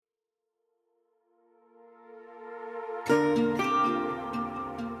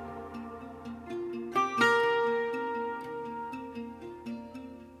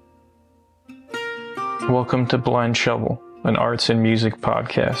Welcome to Blind Shovel, an arts and music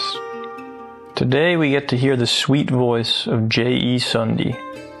podcast. Today we get to hear the sweet voice of JE Sunde,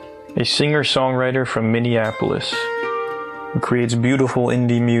 a singer-songwriter from Minneapolis who creates beautiful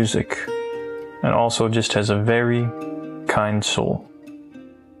indie music and also just has a very kind soul.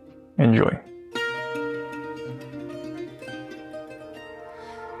 Enjoy.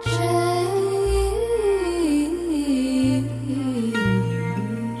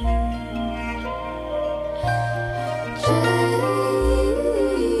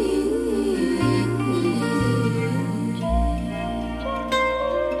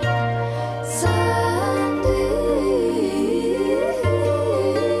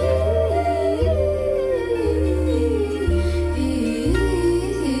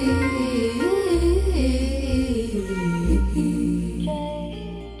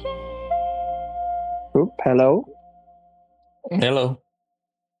 Hello. Hello.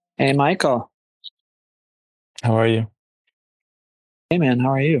 Hey, Michael. How are you? Hey, man. How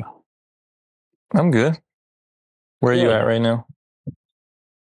are you? I'm good. Where are you at right now?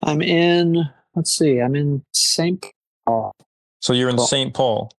 I'm in St. Paul. So you're in St.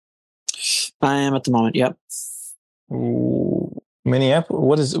 Paul. I am at the moment. Yep. Ooh.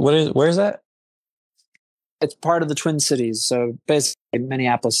 Minneapolis. Where's that? It's part of the Twin Cities. So basically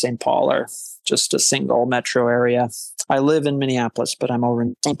Minneapolis, St. Paul are just a single metro area. I live in Minneapolis, but I'm over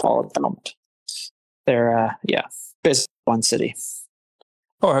in St. Paul at the moment. They're, basically one city.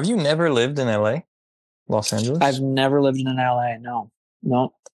 Oh, have you never lived in LA? Los Angeles? I've never lived in LA. No.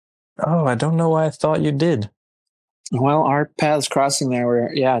 Oh, I don't know why I thought you did. Well, our paths crossing there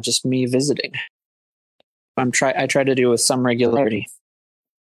were, just me visiting. I try to do it with some regularity.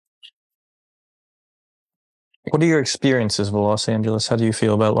 What are your experiences with Los Angeles? How do you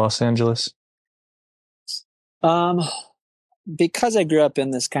feel about Los Angeles? Because I grew up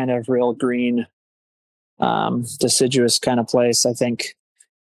in this kind of real green, deciduous kind of place, I think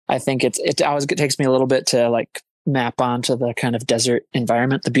it takes me a little bit to like map onto the kind of desert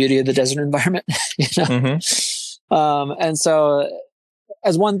environment, the beauty of the desert environment, you know? Mm-hmm. And so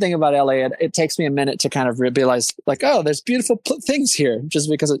as one thing about LA, it takes me a minute to kind of realize like, oh, there's beautiful things here just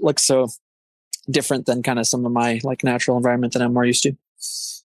because it looks so different than kind of some of my like natural environment that I'm more used to.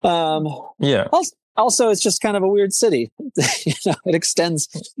 Also, it's just kind of a weird city. It extends,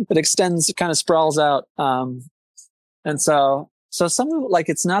 kind of sprawls out. And so some of like,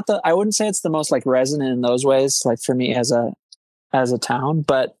 it's not I wouldn't say it's the most like resonant in those ways, like for me as a town,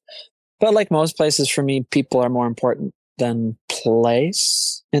 but like most places for me, people are more important than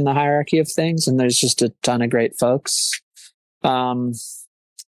place in the hierarchy of things. And there's just a ton of great folks, that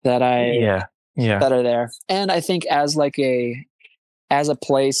are there. And I think as a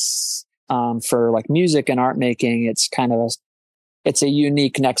place, for like music and art making, it's kind of it's a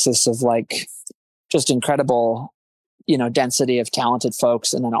unique nexus of like just incredible, density of talented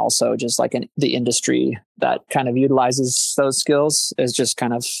folks. And then also just like the industry that kind of utilizes those skills is just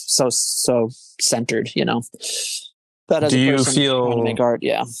kind of so centered, that as do a you person feel trying to make art,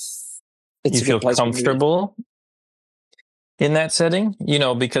 you feel comfortable in that setting?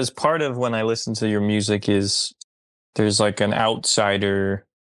 Because part of when I listen to your music is there's like an outsider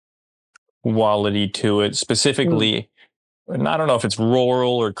quality to it, specifically, and I don't know if it's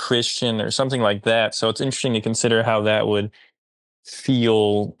rural or Christian or something like that. So it's interesting to consider how that would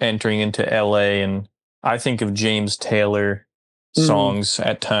feel entering into LA. And I think of James Taylor songs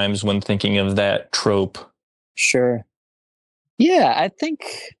at times when thinking of that trope. Sure. Yeah,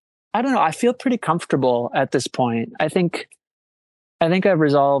 I don't know. I feel pretty comfortable at this point. I think I've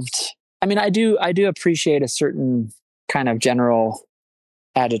resolved. I mean, I do appreciate a certain kind of general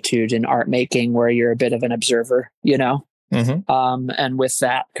attitude in art making where you're a bit of an observer, Mm-hmm. And with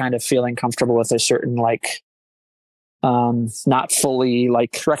that kind of feeling comfortable with a certain like, not fully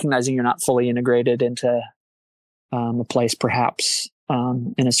like recognizing you're not fully integrated into, a place perhaps,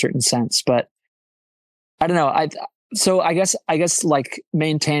 in a certain sense, but I don't know. So I guess like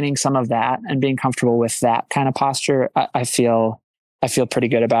maintaining some of that and being comfortable with that kind of posture, I feel pretty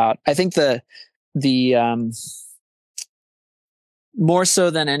good about. I think the more so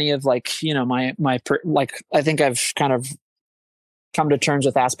than any of like, I think I've kind of come to terms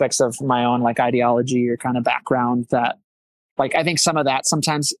with aspects of my own like ideology or kind of background that like, I think some of that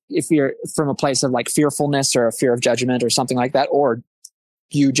sometimes if you're from a place of like fearfulness or a fear of judgment or something like that, or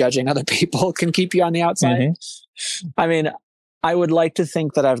you judging other people can keep you on the outside. Mm-hmm. I mean, I would like to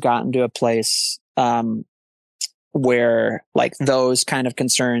think that I've gotten to a place, where like those kind of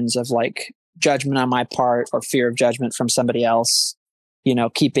concerns of like judgment on my part or fear of judgment from somebody else,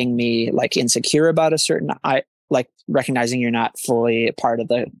 keeping me like insecure about a certain, like recognizing you're not fully a part of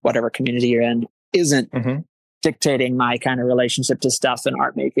the whatever community you're in, isn't dictating my kind of relationship to stuff and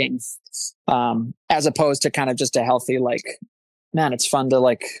art making, as opposed to kind of just a healthy, like, man, it's fun to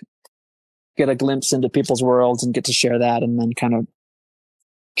like get a glimpse into people's worlds and get to share that and then kind of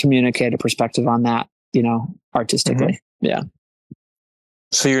communicate a perspective on that, you know, artistically. Yeah.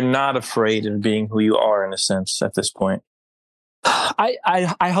 So you're not afraid of being who you are in a sense at this point.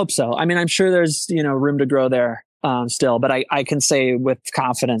 I hope so. I mean, I'm sure there's, you know, room to grow there still, but I can say with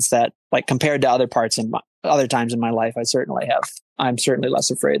confidence that, like, compared to other parts in other times in my life, I'm certainly less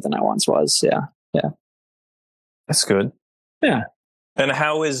afraid than I once was. Yeah. Yeah. That's good. Yeah. And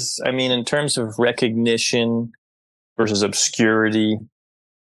how is, I mean, in terms of recognition versus obscurity,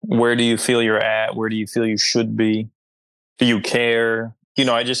 where do you feel you're at? Where do you feel you should be? Do you care? You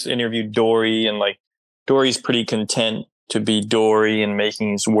know, I just interviewed Dory, and like, Dory's pretty content to be Dory and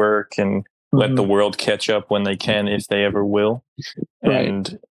making his work and let the world catch up when they can, if they ever will.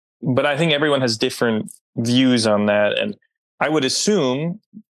 Right. But I think everyone has different views on that. And I would assume,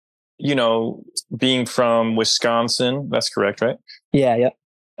 you know, being from Wisconsin, that's correct, right? Yeah. Yeah.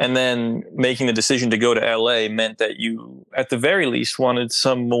 And then making the decision to go to LA meant that you, at the very least, wanted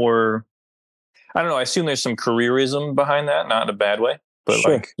some more, I don't know, I assume there's some careerism behind that, not in a bad way, but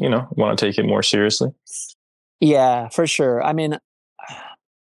Sure. like, you know, want to take it more seriously. Yeah, for sure. I mean,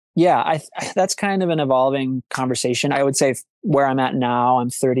 yeah, that's kind of an evolving conversation. I would say where I'm at now, I'm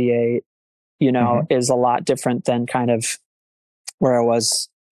 38, you know, is a lot different than kind of where I was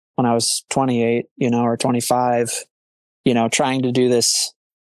when I was 28, you know, or 25, you know, trying to do this.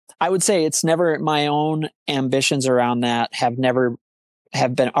 I would say it's never, my own ambitions around that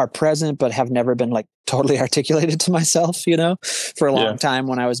are present, but have never been like totally articulated to myself, you know. For a long time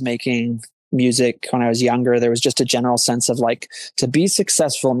when I was making music, when I was younger, there was just a general sense of like, to be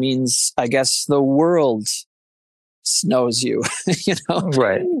successful means, I guess, the world knows you, you know.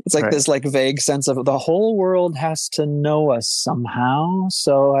 Right. It's like this like vague sense of the whole world has to know us somehow.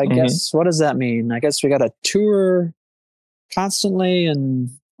 So I guess, what does that mean? I guess we got to tour constantly,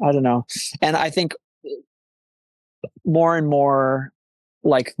 and I don't know. And I think more and more,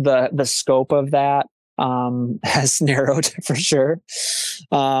 like the scope of that has narrowed for sure.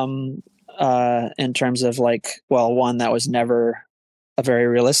 In terms of like, well, one, that was never a very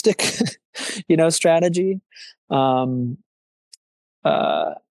realistic, you know, strategy. And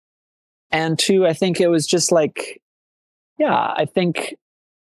two, I think it was just like, yeah, I think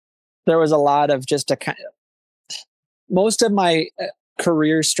there was a lot of just a kind of, most of my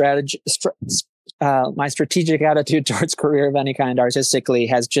career strategy, my strategic attitude towards career of any kind artistically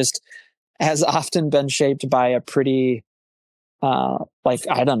has often been shaped by a pretty, like,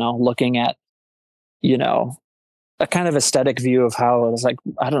 I don't know, looking at, you know, a kind of aesthetic view of how it's like,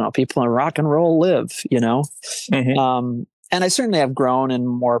 I don't know, people in rock and roll live, you know? And I certainly have grown in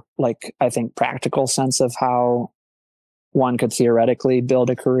more like, I think, practical sense of how one could theoretically build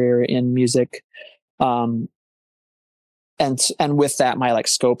a career in music. And with that, my like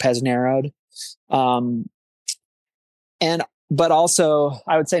scope has narrowed. But also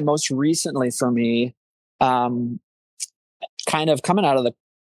I would say most recently for me, kind of coming out of the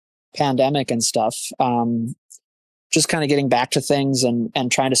pandemic and stuff, just kind of getting back to things and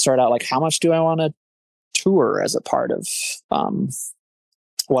trying to sort out like, how much do I want to tour as a part of,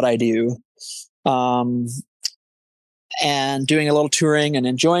 what I do, and doing a little touring and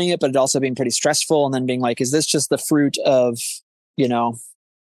enjoying it, but it also being pretty stressful. And then being like, is this just the fruit of, you know,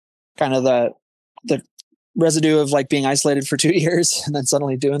 kind of the residue of like being isolated for 2 years and then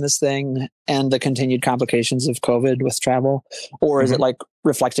suddenly doing this thing and the continued complications of COVID with travel? Or is it like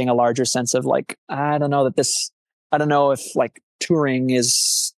reflecting a larger sense of like, I don't know if like touring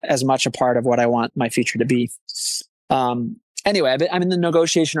is as much a part of what I want my future to be. Anyway, I'm in the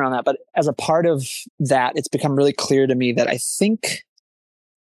negotiation around that, but as a part of that, it's become really clear to me that I think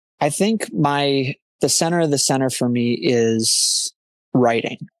the center for me is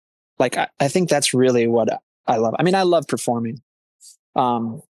writing. Like, I think that's really what I love. I mean, I love performing.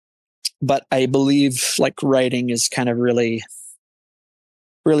 But I believe like writing is kind of really,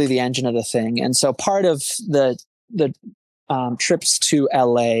 really the engine of the thing. And so part of the trips to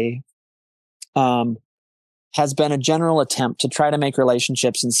LA, has been a general attempt to try to make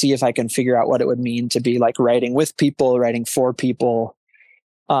relationships and see if I can figure out what it would mean to be like writing with people, writing for people,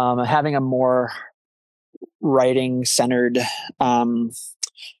 having a more writing centered,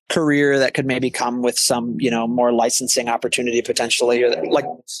 career that could maybe come with some, you know, more licensing opportunity potentially, or like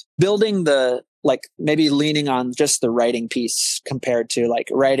building like maybe leaning on just the writing piece compared to like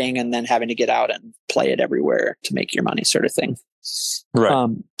writing and then having to get out and play it everywhere to make your money sort of thing. Right.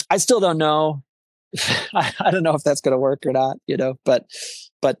 I still don't know. I don't know if that's going to work or not, you know, but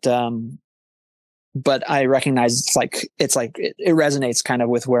but I recognize it resonates kind of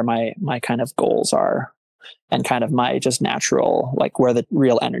with where my kind of goals are, and kind of my just natural, like where the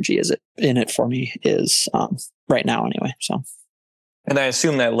real energy is in it for me is right now anyway. So, and I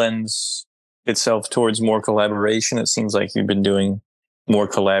assume that lends itself towards more collaboration. It seems like you've been doing more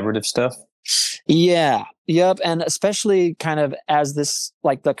collaborative stuff. Yeah. Yep. And especially kind of as this,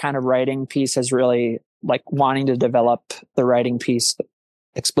 like the kind of writing piece has really, like wanting to develop the writing piece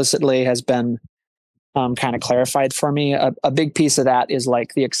explicitly has been kind of clarified for me. A big piece of that is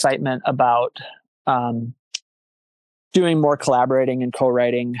like the excitement about doing more collaborating and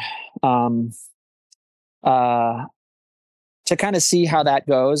co-writing, to kind of see how that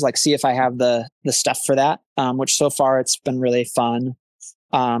goes, like see if I have the stuff for that, which so far it's been really fun.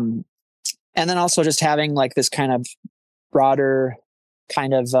 And then also just having like this kind of broader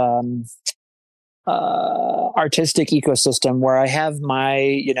kind of artistic ecosystem where I have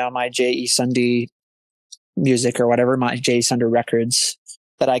my, my JE Sunde music or whatever, my JE Sunde records,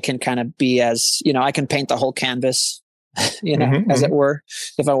 that I can kind of be as, I can paint the whole canvas, as it were,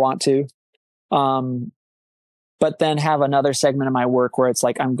 if I want to. But then have another segment of my work where it's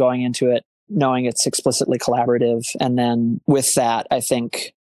like I'm going into it knowing it's explicitly collaborative. And then with that, I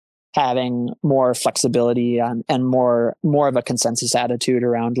think having more flexibility and more of a consensus attitude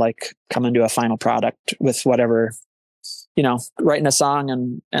around like coming to a final product with whatever, writing a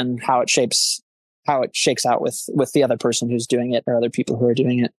song and how it shakes out with the other person who's doing it or other people who are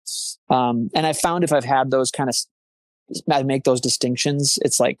doing it. And I found if I've had those I make those distinctions,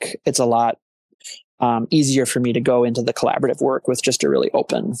 it's a lot easier for me to go into the collaborative work with just a really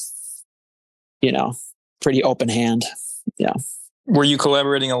open, pretty open hand. Yeah. Were you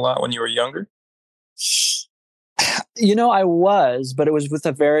collaborating a lot when you were younger? I was, but it was with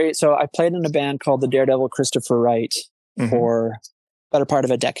so I played in a band called the Daredevil Christopher Wright for better part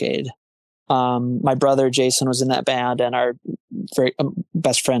of a decade. My brother Jason was in that band, and our very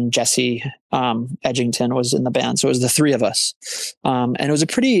best friend Jesse Edgington was in the band. So it was the three of us. And it was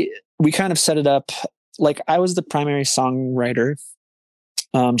we kind of set it up like I was the primary songwriter.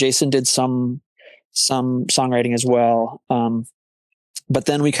 Jason did some songwriting as well. But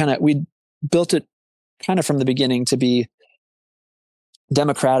then we built it kind of from the beginning to be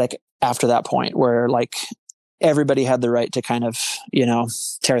democratic after that point, where like everybody had the right to kind of,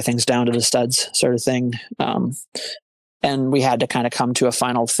 tear things down to the studs sort of thing. And we had to kind of come to a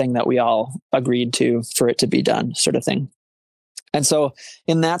final thing that we all agreed to for it to be done sort of thing. And so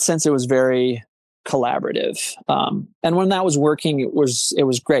in that sense, it was very collaborative. And when that was working, it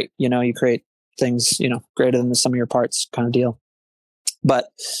was great. You create things, greater than the sum of your parts kind of deal.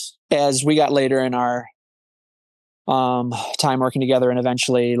 But as we got later in our time working together, and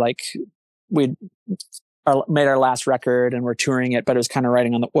eventually like we made our last record and we're touring it, but it was kind of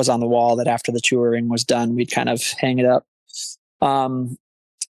writing was on the wall that after the touring was done, we'd kind of hang it up.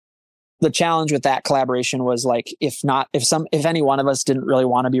 The challenge with that collaboration was like, if any one of us didn't really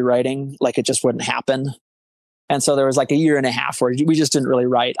want to be writing, like it just wouldn't happen. And so there was like a year and a half where we just didn't really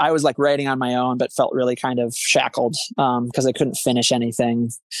write. I was like writing on my own, but felt really kind of shackled because I couldn't finish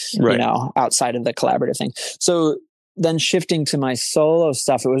anything, outside of the collaborative thing. So then shifting to my solo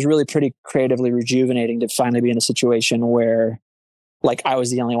stuff, it was really pretty creatively rejuvenating to finally be in a situation where like I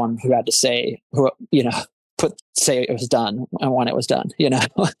was the only one who had to say, say it was done and when it was done, Yeah.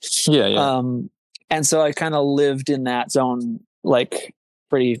 And so I kind of lived in that zone, like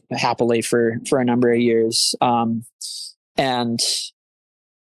pretty happily for a number of years. And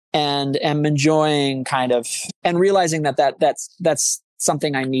am enjoying kind of, and realizing that's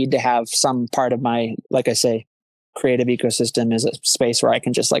something I need to have some part of my, like I say, creative ecosystem is a space where I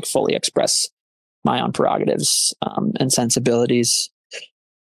can just like fully express my own prerogatives, and sensibilities,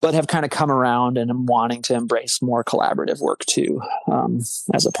 but have kind of come around and I'm wanting to embrace more collaborative work too,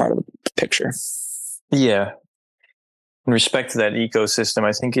 as a part of the picture. Yeah. In respect to that ecosystem,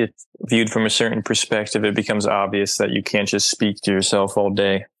 I think it viewed from a certain perspective, it becomes obvious that you can't just speak to yourself all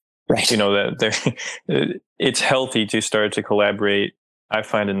day. Right. That it's healthy to start to collaborate. I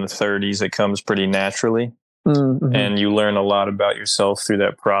find in the 30s, it comes pretty naturally. Mm-hmm. And you learn a lot about yourself through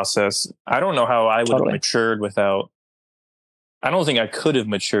that process. I don't know how I would have matured I don't think I could have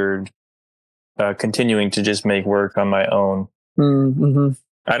matured continuing to just make work on my own. Mm-hmm.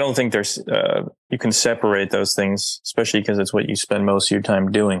 I don't think there's, you can separate those things, especially because it's what you spend most of your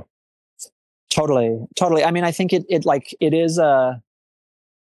time doing. Totally. I mean, I think it is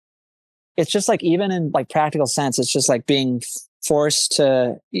it's just like, even in like practical sense, it's just like being forced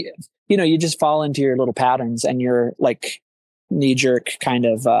to, you just fall into your little patterns and your like knee jerk kind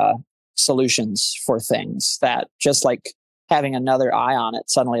of, solutions for things that just like having another eye on it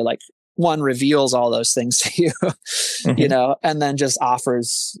suddenly like one reveals all those things to you, you know, and then just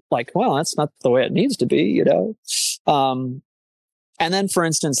offers like, well, that's not the way it needs to be, you know? And then, for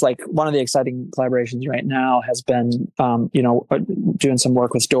instance, like one of the exciting collaborations right now has been, you know, doing some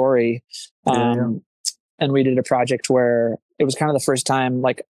work with Dory. And we did a project where it was kind of the first time,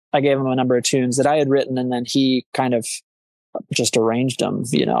 like I gave him a number of tunes that I had written, and then he kind of just arranged them,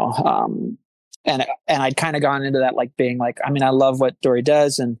 you know. And I'd kind of gone into that, like being like, I mean, I love what Dory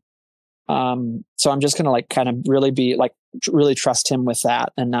does. And so I'm just going to like kind of really be like, really trust him with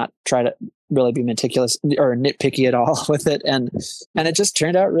that and not try to really be meticulous or nitpicky at all with it. And it just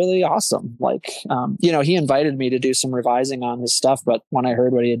turned out really awesome. Like, you know, he invited me to do some revising on his stuff, but when I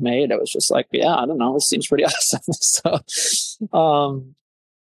heard what he had made, I was just like, yeah, I don't know, this seems pretty awesome. So,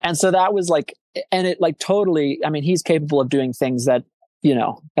 and so that was like, and it like totally, I mean, he's capable of doing things that, you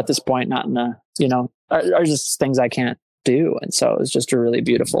know, at this point, not in a, you know, are just things I can't do. And so it was just a really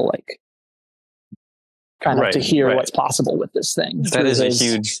beautiful, like, kind of to hear what's possible with this thing. That is a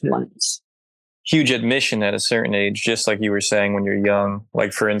huge admission at a certain age, just like you were saying when you're young.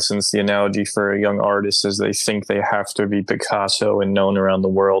 Like, for instance, the analogy for a young artist is they think they have to be Picasso and known around the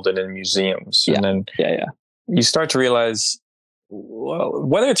world and in museums. And then you start to realize, well,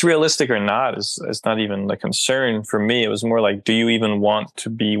 whether it's realistic or not is not even the concern for me. It was more like, do you even want to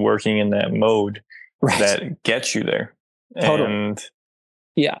be working in that mode that gets you there? Totally. And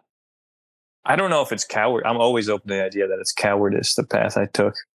I don't know if it's coward. I'm always open to the idea that it's cowardice, the path I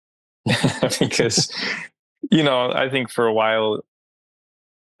took. Because, you know, I think for a while,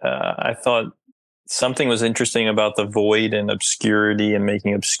 I thought something was interesting about the void and obscurity and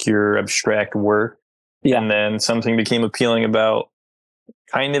making obscure, abstract work. And then something became appealing about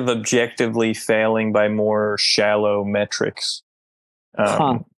kind of objectively failing by more shallow metrics.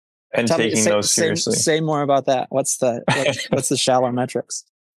 And taking those seriously. Say more about that. What's the shallow metrics?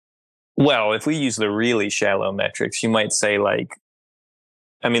 Well, if we use the really shallow metrics, you might say like,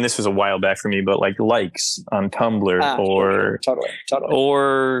 I mean, this was a while back for me, but like likes on Tumblr totally.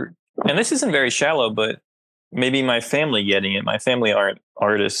 Or, and this isn't very shallow, but maybe my family getting it. My family aren't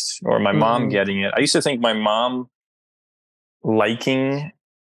artists, or my mom getting it. I used to think my mom liking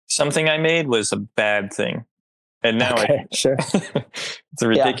something I made was a bad thing. And now it's a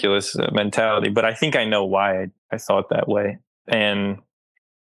ridiculous mentality, but I think I know why I thought that way. And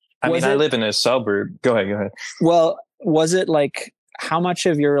I live in a suburb. Go ahead. Well, was it like, how much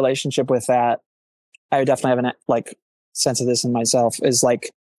of your relationship with that, I definitely have an like sense of this in myself, is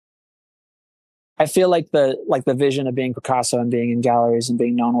like, I feel like the vision of being Picasso and being in galleries and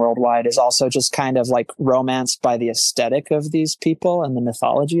being known worldwide is also just kind of like romanced by the aesthetic of these people and the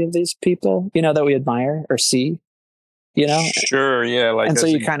mythology of these people, you know, that we admire or see, you know? Sure. Yeah. Like, and so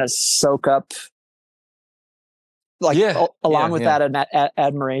you kind of soak up, like, along with that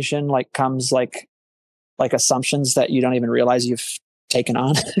admiration, like comes like assumptions that you don't even realize you've taken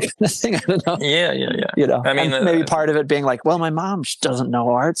on. Kind of thing. I don't know. Yeah. You know, I mean, maybe part of it being like, well, my mom doesn't know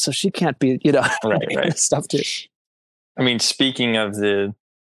art, so she can't be, you know, right. Stuff too. I mean, speaking of the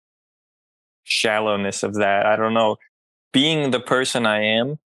shallowness of that, I don't know, being the person I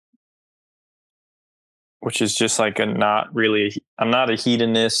am, which is just like I'm not a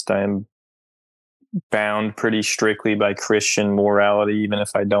hedonist. I'm bound pretty strictly by Christian morality, even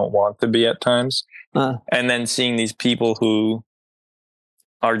if I don't want to be at times. And then seeing these people who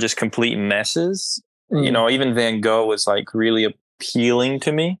are just complete messes, you know, even Van Gogh was like really appealing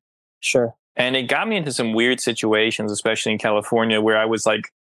to me. Sure. And it got me into some weird situations, especially in California, where I was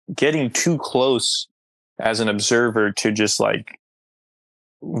like getting too close as an observer to just like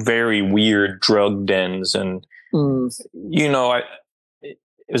very weird drug dens. And, you know, it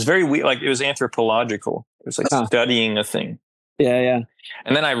was very weird. Like, it was anthropological. It was like studying a thing. Yeah.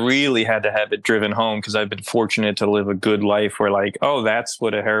 And then I really had to have it driven home, because I've been fortunate to live a good life where like, oh, that's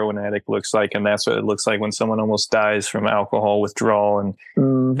what a heroin addict looks like. And that's what it looks like when someone almost dies from alcohol withdrawal. And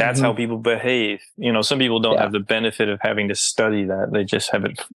that's how people behave. You know, some people don't have the benefit of having to study that. They just have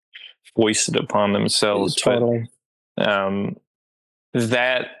it foisted upon themselves. Totally. But,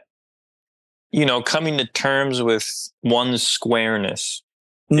 that, you know, coming to terms with one's squareness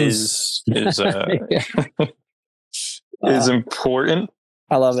is is important.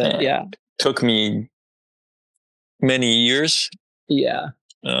 I love it. Yeah. Took me many years. Yeah.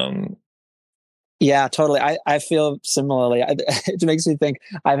 Yeah, totally. I feel similarly. It makes me think,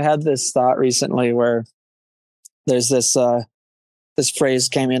 I've had this thought recently where there's this phrase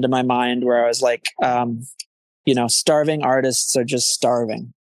came into my mind where I was like, you know, starving artists are just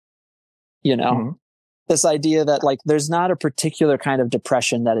starving, you know, this idea that like, there's not a particular kind of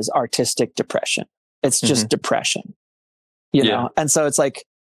depression that is artistic depression. It's just depression. You know, and so it's like,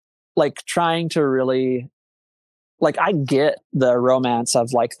 like trying to really, like, I get the romance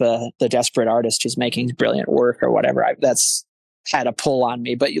of like the desperate artist who's making brilliant work or whatever. That's had a pull on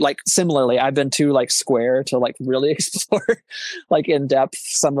me, but like similarly, I've been too like square to like really explore like in depth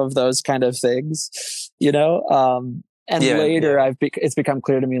some of those kind of things, you know. And later, it's become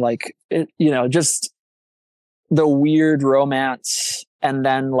clear to me, like just the weird romance, and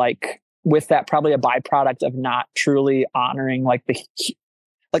then like with that, probably a byproduct of not truly honoring like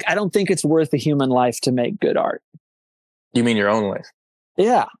I don't think it's worth a human life to make good art. You mean your own life?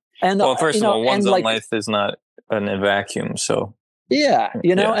 Yeah. And well, first of all, one's own life is not in a vacuum. So yeah,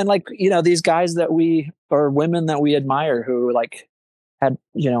 and like, these guys that or women that we admire who like had,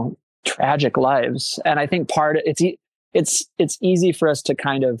 tragic lives. And I think it's easy for us to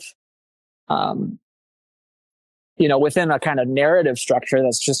kind of, within a kind of narrative structure,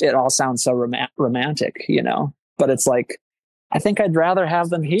 that's just, it all sounds so romantic, but it's like, I think I'd rather have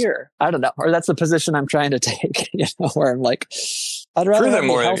them here. I don't know. Or that's the position I'm trying to take, where I'm like, I'd rather have them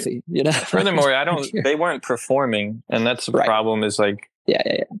healthy, Furthermore, they weren't performing. And that's the problem is like,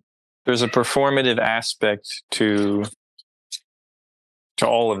 there's a performative aspect to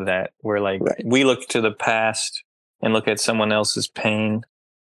all of that, where like we look to the past and look at someone else's pain.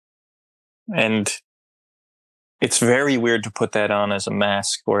 And it's very weird to put that on as a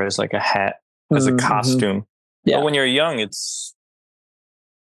mask or as like a hat, as a costume. Yeah. But when you're young,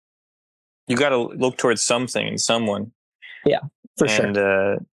 you got to look towards something and someone. Yeah, for sure.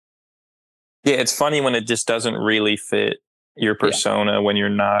 And it's funny when it just doesn't really fit your persona when you're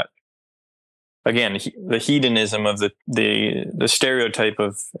not. Again, the hedonism of the stereotype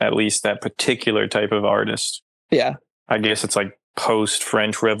of at least that particular type of artist. Yeah, I guess it's like post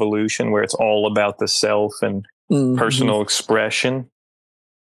French Revolution, where it's all about the self and personal expression.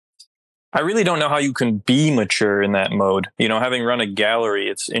 I really don't know how you can be mature in that mode. Having run a gallery,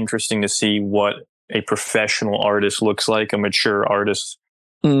 it's interesting to see what a professional artist looks like, a mature artist.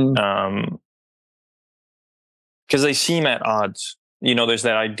 Because they seem at odds. There's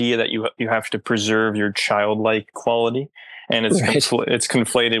that idea that you have to preserve your childlike quality, and it's it's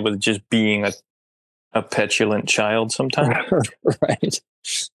conflated with just being a petulant child sometimes. Right.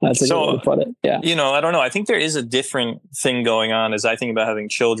 That's a good way to put it. Yeah. I don't know. I think there is a different thing going on as I think about having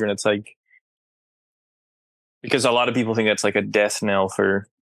children. It's like, because a lot of people think that's like a death knell for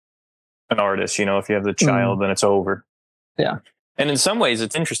an artist. If you have the child, then it's over. Yeah. And in some ways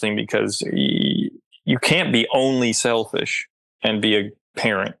it's interesting because you can't be only selfish and be a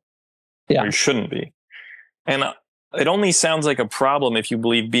parent. Yeah. Or you shouldn't be. And it only sounds like a problem if you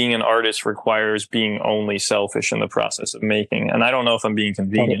believe being an artist requires being only selfish in the process of making. And I don't know if I'm being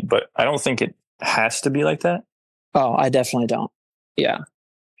convenient, but I don't think it has to be like that. Oh, I definitely don't. Yeah.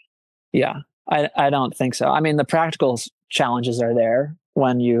 Yeah. I don't think so. I mean, the practical challenges are there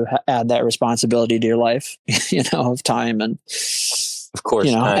when you add that responsibility to your life, of time and, of course,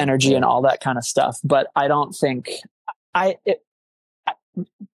 energy and all that kind of stuff. But I don't think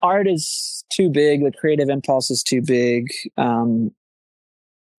art is too big. The creative impulse is too big to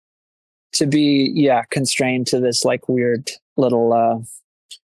be, constrained to this like weird little,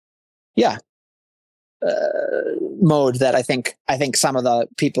 mode that I think some of the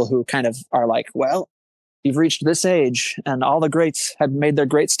people who kind of are like, well, you've reached this age and all the greats have made their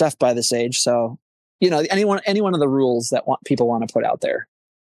great stuff by this age. So, any one of the rules that people want to put out there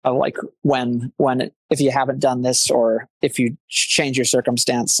of like if you haven't done this, or if you change your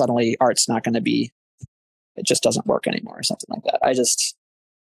circumstance, suddenly art's not going to be, it just doesn't work anymore or something like that. I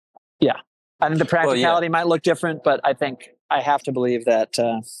think the practicality might look different, but I think I have to believe that,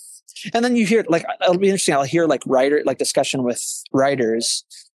 and then you hear, like, it'll be interesting. I'll hear like discussion with writers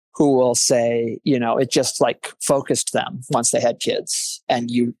who will say, it just like focused them once they had kids, and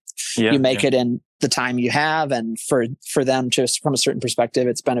you make it in the time you have, and for them to, from a certain perspective,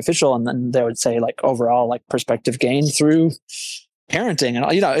 it's beneficial. And then they would say like overall, like perspective gain through parenting, and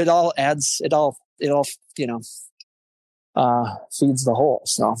it all adds, it all feeds the whole.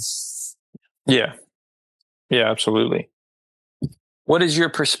 So yeah, absolutely. What is your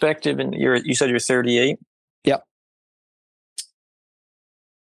perspective? You said you're 38. Yep.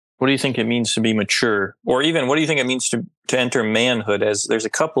 What do you think it means to be mature? Or even what do you think it means to enter manhood? As there's a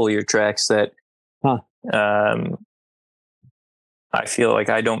couple of your tracks that I feel like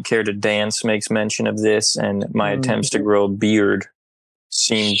I Don't Care to Dance makes mention of this, and my attempts to grow a beard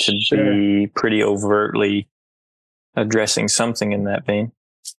seem to be pretty overtly addressing something in that vein.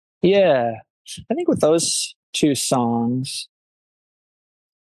 Yeah. I think with those two songs,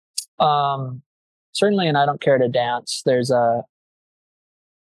 certainly in I Don't Care to Dance, there's I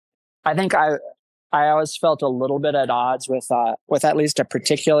think I always felt a little bit at odds with at least a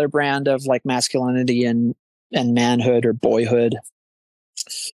particular brand of like masculinity and manhood or boyhood.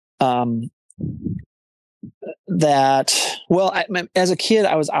 As a kid,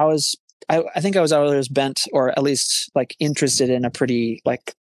 I think I was always bent, or at least like interested in a pretty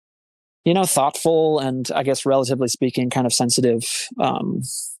like, thoughtful and I guess relatively speaking, kind of sensitive,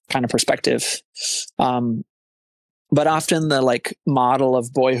 kind of perspective. But often the like model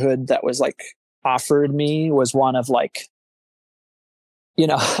of boyhood that was like offered me was one of like,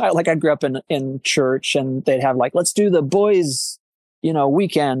 I grew up in church, and they'd have like, let's do the boys,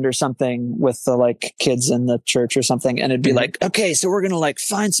 weekend or something with the like kids in the church or something. And it'd be like, okay, so we're going to like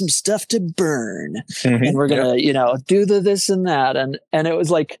find some stuff to burn, and we're going to, do this and that. And it was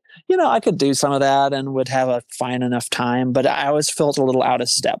like, I could do some of that and would have a fine enough time, but I always felt a little out of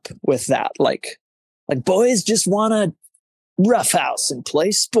step with that. Like boys just want to roughhouse and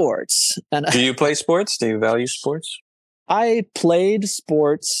play sports. And do you play sports? Do you value sports? I played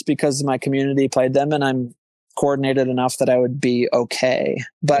sports because my community played them, and I'm coordinated enough that I would be okay.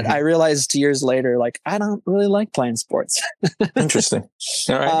 But I realized years later, like, I don't really like playing sports. Interesting.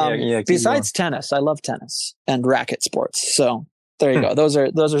 All right. Besides tennis, I love tennis and racket sports. So there you go. Those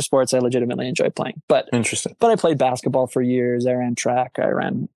are sports I legitimately enjoy playing. But interesting. But I played basketball for years. I ran track. I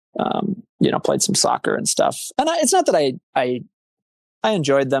ran, played some soccer and stuff. And it's not that I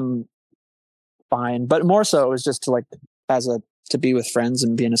enjoyed them fine, but more so it was just to like to be with friends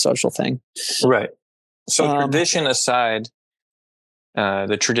and being a social thing. Right. So tradition aside,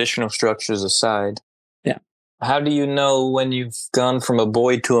 the traditional structures aside, yeah. How do you know when you've gone from a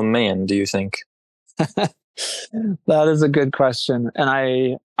boy to a man, do you think? That is a good question.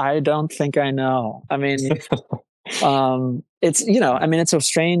 And I don't think I know. I mean, it's, it's a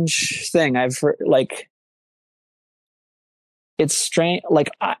strange thing. I've heard, like, it's strange. Like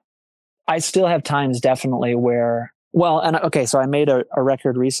I still have times definitely where, so I made a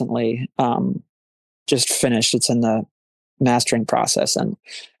record recently, just finished. It's in the mastering process. And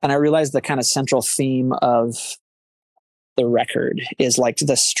I realized the kind of central theme of the record is like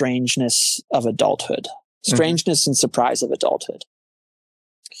the strangeness of adulthood, strangeness and surprise of adulthood.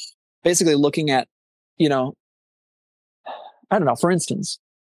 Basically looking at, I don't know, for instance,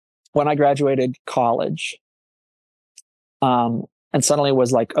 when I graduated college, and suddenly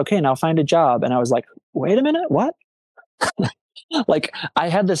was like, okay, now find a job. And I was like, wait a minute, what? Like I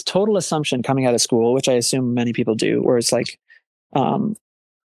had this total assumption coming out of school, which I assume many people do, where it's like,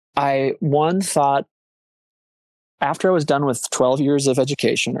 I thought after I was done with 12 years of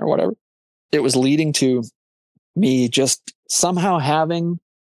education or whatever, it was leading to me just somehow having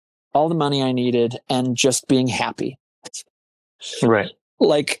all the money I needed and just being happy. Right.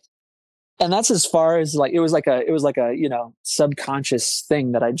 Like, and that's as far as like, it was like a, subconscious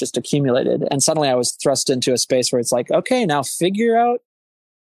thing that I just accumulated. And suddenly I was thrust into a space where it's like, okay, now figure out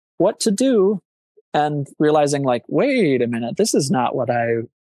what to do, and realizing like, wait a minute, this is not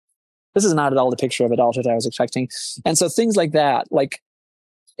at all the picture of adulthood I was expecting. And so things like that, like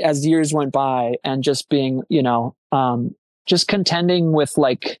as years went by and just being, just contending with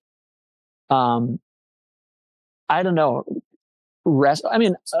like, I don't know, rest. I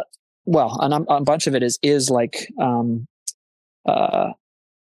mean, and a bunch of it is like,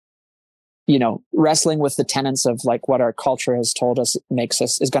 wrestling with the tenets of like what our culture has told us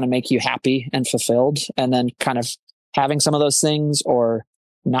is going to make you happy and fulfilled. And then kind of having some of those things or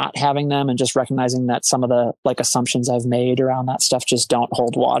not having them, and just recognizing that some of the like assumptions I've made around that stuff just don't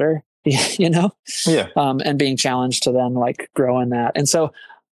hold water, Yeah. And being challenged to then like grow in that. And so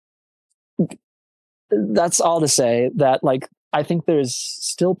that's all to say that like, I think there's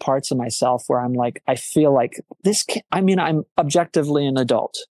still parts of myself where I'm like, I feel like I'm objectively an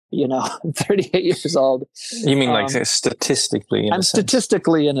adult, 38 years old. You mean like statistically? I'm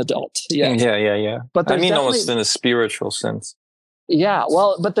statistically an adult. Yeah. Yeah. But I mean almost in a spiritual sense. Yeah.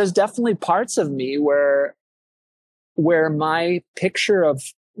 Well, but there's definitely parts of me where my picture of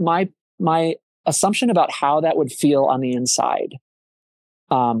my assumption about how that would feel on the inside,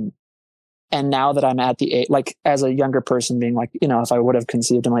 and now that I'm at the age, like as a younger person being like, if I would have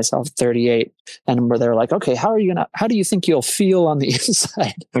conceived of myself 38 and where they're like, okay, how do you think you'll feel on the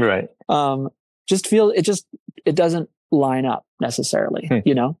inside? Right. It doesn't line up necessarily,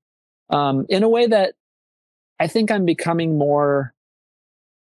 in a way that I think I'm becoming more,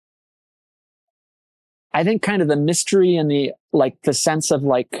 I think kind of the mystery and the sense of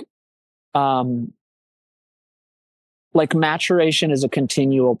like maturation is a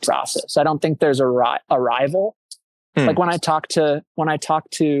continual process. I don't think there's a arrival. Like when I talk to,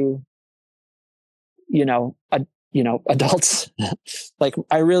 adults. Like,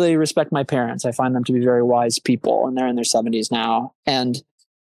 I really respect my parents. I find them to be very wise people, and they're in their 70s now. And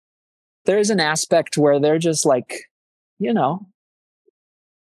there's an aspect where they're just like, you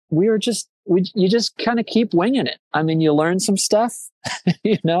just kind of keep winging it. I mean, you learn some stuff,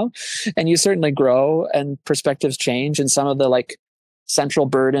 and you certainly grow, and perspectives change, and some of the like central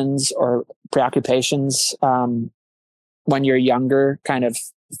burdens or preoccupations, when you're younger, kind of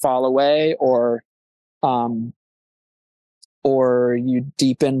fall away, or you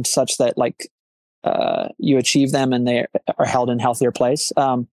deepen such that like you achieve them and they are held in healthier place,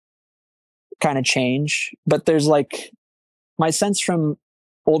 kind of change. But there's like, my sense from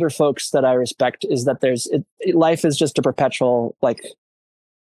older folks that I respect is that life is just a perpetual like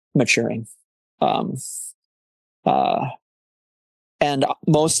maturing. And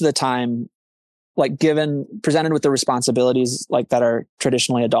most of the time, like presented with the responsibilities like that are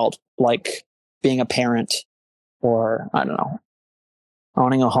traditionally adult, like being a parent, or I don't know,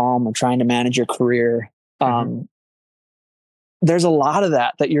 owning a home, or trying to manage your career. There's a lot of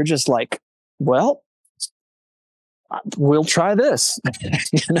that you're just like, well, we'll try this,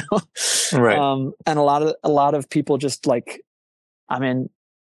 Right. And a lot of people just like, I mean,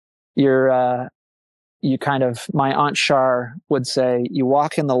 you kind of, my Aunt Shar would say, you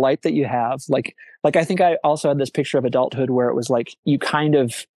walk in the light that you have. Like I think I also had this picture of adulthood where it was like, you kind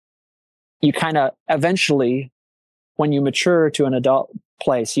of eventually, when you mature to an adult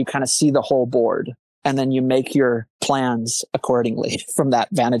place, you kind of see the whole board, and then you make your plans accordingly from that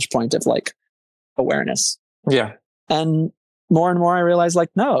vantage point of like awareness. Yeah. And more I realized, like,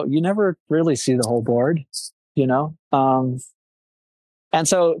 no, you never really see the whole board, and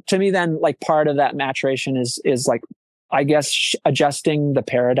so to me, then, like, part of that maturation is like, I guess, adjusting the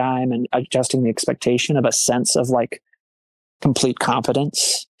paradigm and adjusting the expectation of a sense of like complete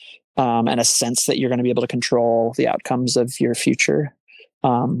competence, and a sense that you're going to be able to control the outcomes of your future,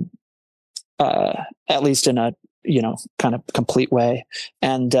 at least in a, kind of complete way.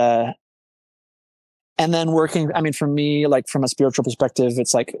 And then working, I mean, for me, like from a spiritual perspective,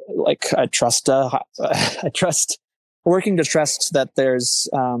 it's like I trust working to trust that there's,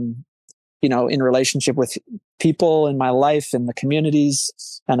 in relationship with people in my life, in the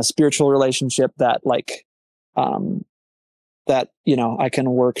communities, and a spiritual relationship that like, I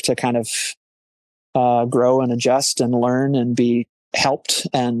can work to kind of, grow and adjust and learn and be helped,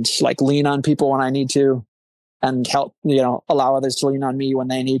 and like lean on people when I need to, and help, allow others to lean on me when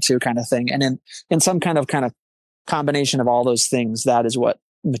they need to, kind of thing. And in some kind of combination of all those things, that is what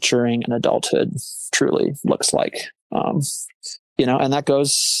maturing in adulthood truly looks like. And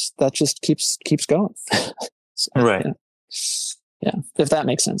that just keeps going. So, right. Yeah. If that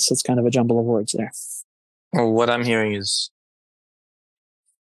makes sense. It's kind of a jumble of words there. Well, what I'm hearing is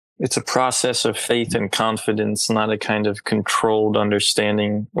it's a process of faith and confidence, not a kind of controlled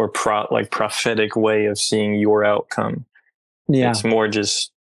understanding or prophetic way of seeing your outcome. Yeah. It's more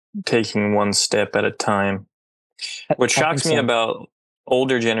just taking one step at a time. What shocks me about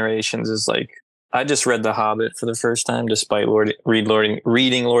older generations is like, I just read The Hobbit for the first time, despite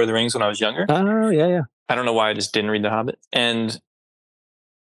reading Lord of the Rings when I was younger. Oh, yeah. I don't know why I just didn't read The Hobbit. And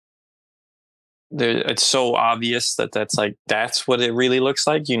it's so obvious that's what it really looks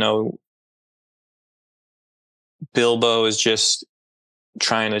like. Bilbo is just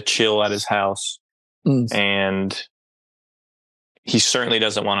trying to chill at his house, and he certainly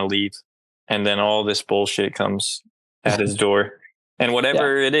doesn't want to leave. And then all this bullshit comes at his door, and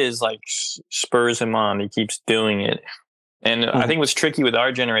whatever it is, like, spurs him on. He keeps doing it. And I think what's tricky with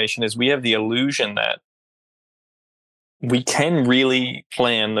our generation is we have the illusion that we can really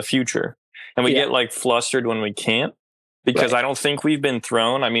plan the future. And we get like flustered when we can't, because I don't think we've been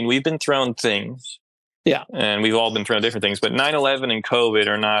thrown. I mean, we've been thrown things. Yeah. And we've all been thrown different things, but 9/11 and COVID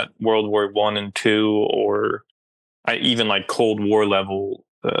are not World War I and II, or even like Cold War level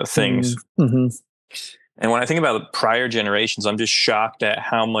things. Mm-hmm. And when I think about prior generations, I'm just shocked at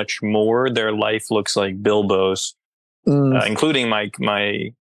how much more their life looks like Bilbo's, including my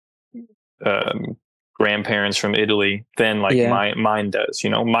grandparents from Italy, than like mine does.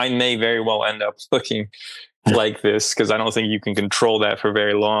 Mine may very well end up looking like this, because I don't think you can control that for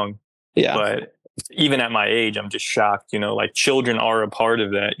very long. Yeah. But even at my age, I'm just shocked. Like, children are a part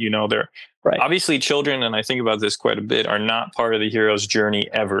of that. They're obviously children, and I think about this quite a bit, are not part of the hero's journey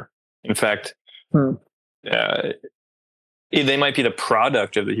ever. In fact, they might be the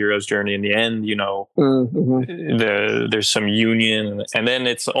product of the hero's journey in the end. There's some union, and then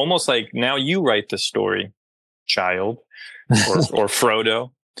it's almost like, now you write the story, child, or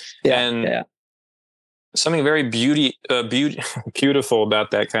Frodo. And something very beautiful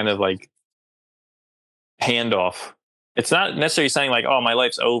about that kind of like handoff. It's not necessarily saying like, oh, my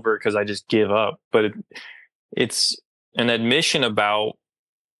life's over because I just give up, but it's an admission about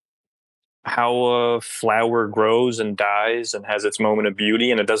how a flower grows and dies and has its moment of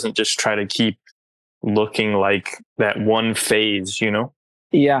beauty, and it doesn't just try to keep looking like that one phase, you know?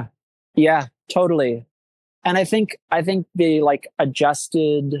 Yeah. Yeah, totally. And I think the like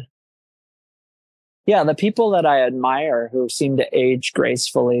adjusted, the people that I admire who seem to age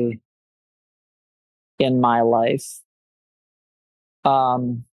gracefully in my life, I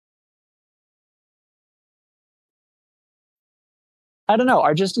don't know,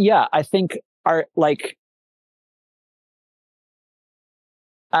 are just, I think are like,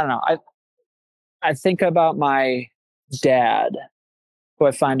 I don't know. I think about my dad, who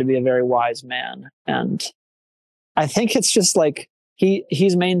I find to be a very wise man. And I think it's just like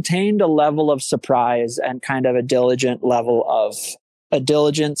he's maintained a level of surprise and kind of a diligent level of a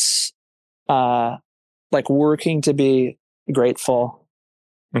diligence, like working to be grateful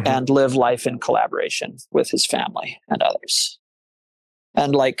and live life in collaboration with his family and others.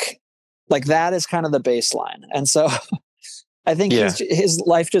 And like that is kind of the baseline. And so I think his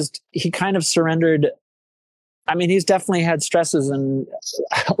life he kind of surrendered. I mean, he's definitely had stresses and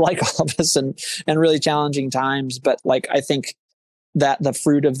like all of us and really challenging times. But like, I think that the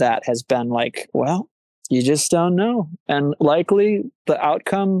fruit of that has been like, well, you just don't know. And likely the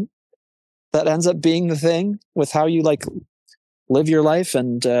outcome that ends up being the thing with how you like live your life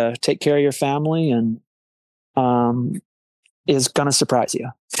and take care of your family and is going to surprise you.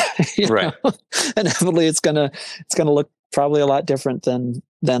 Right. Inevitably it's going to look probably a lot different than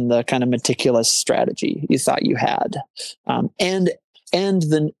the kind of meticulous strategy you thought you had. And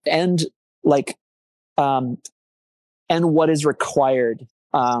what is required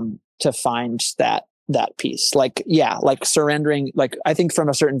to find that piece. Like surrendering, like I think from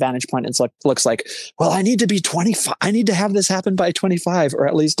a certain vantage point, it's like, looks like, well, I need to be 25. I need to have this happen by 25, or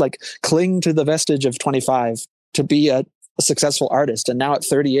at least like cling to the vestige of 25 to be a successful artist. And now at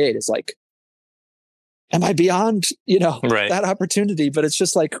 38, it's like, am I beyond, that opportunity? But it's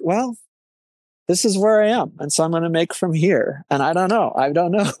just like, well, this is where I am. And so I'm going to make from here. And I don't know.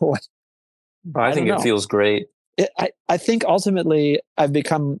 I think it feels great. I think ultimately I've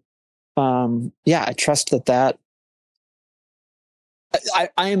become, I trust that I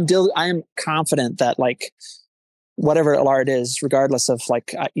am confident that like whatever art is, regardless of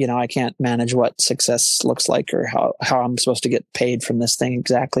like, I can't manage what success looks like or how I'm supposed to get paid from this thing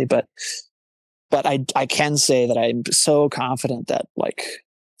exactly. But I can say that I'm so confident that like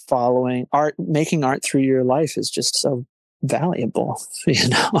following art, making art through your life is just so valuable,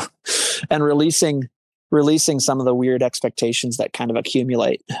 and releasing some of the weird expectations that kind of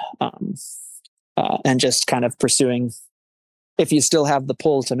accumulate, and just kind of pursuing, if you still have the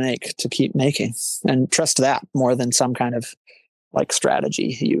pull to keep making, and trust that more than some kind of like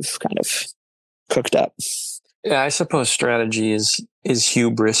strategy you've kind of cooked up. Yeah, I suppose strategy is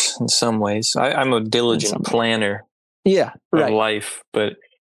hubris in some ways. I'm a diligent planner of life, but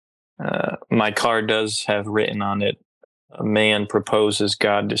my car does have written on it, "A man proposes,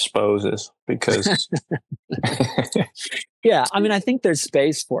 God disposes," because yeah, I mean, I think there's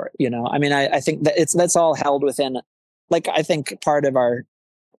space for it, I mean, I think that that's all held within, like, I think part of our,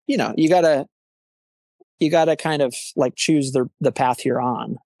 you gotta kind of like choose the path you're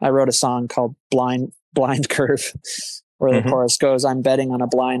on. I wrote a song called Blind Curve, where the chorus goes, "I'm betting on a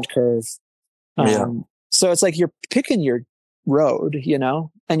blind curve." So it's like you're picking your road,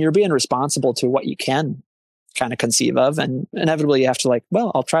 and you're being responsible to what you can kind of conceive of. And inevitably you have to like,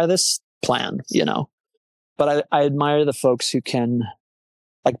 well, I'll try this plan, but I admire the folks who can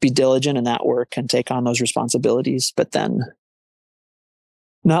like be diligent in that work and take on those responsibilities, but then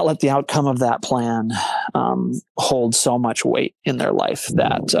not let the outcome of that plan hold so much weight in their life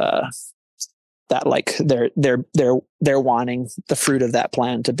that like they're wanting the fruit of that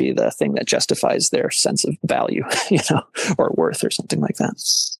plan to be the thing that justifies their sense of value, or worth or something like that.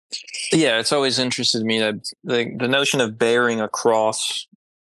 Yeah, it's always interested me that the notion of bearing a cross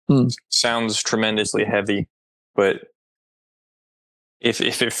sounds tremendously heavy, but if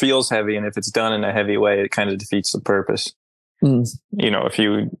it feels heavy and if it's done in a heavy way, it kind of defeats the purpose. If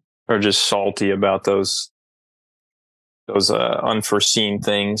you are just salty about those unforeseen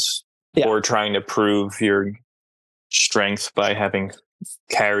things, or trying to prove your strength by having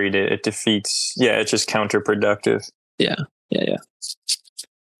carried it, it defeats. Yeah, it's just counterproductive. Yeah.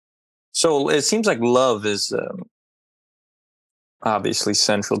 So it seems like love is obviously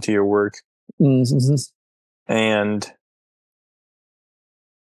central to your work. And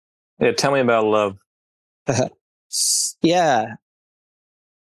tell me about love. Yeah.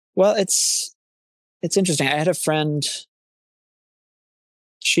 Well, it's it's interesting. I had a friend,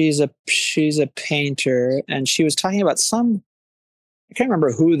 she's a painter, and she was talking about I can't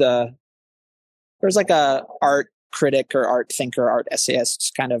remember there's like a art critic or art thinker, art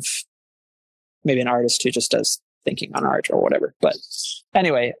essayist, kind of maybe an artist who just does thinking on art or whatever. But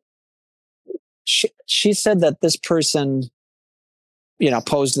anyway, she said that this person,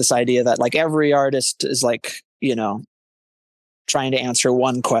 posed this idea that like every artist is like, trying to answer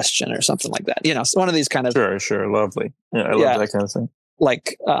one question or something like that. It's one of these kind of sure, lovely. Yeah, I love that kind of thing.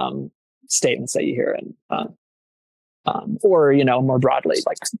 Like statements that you hear, and or more broadly,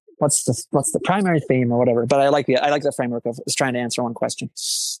 like what's the primary theme or whatever. But I like the framework of is trying to answer one question.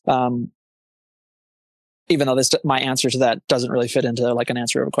 Even though my answer to that doesn't really fit into like an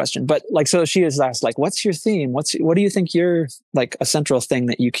answer of a question, but like, so she was asked like, what's your theme? What do you think you're like a central thing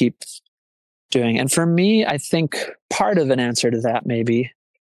that you keep doing? And for me, I think part of an answer to that maybe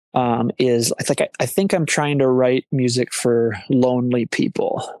is I think I'm trying to write music for lonely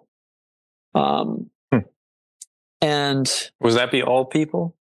people. And would that be all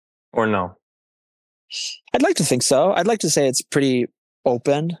people or no? I'd like to think so. I'd like to say it's pretty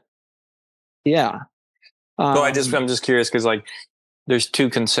open. Yeah. So I'm just curious because like there's two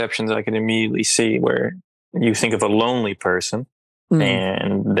conceptions I can immediately see where you think of a lonely person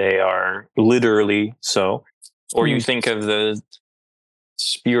and they are literally so, or you think of the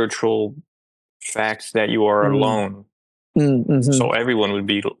spiritual fact that you are alone. Mm-hmm. So everyone would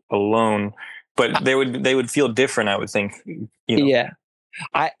be alone, but they would feel different, I would think. Yeah.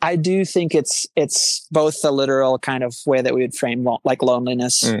 I do think it's both the literal kind of way that we would frame like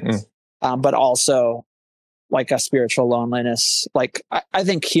loneliness, but also like a spiritual loneliness. Like I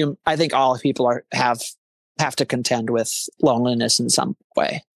think all people have to contend with loneliness in some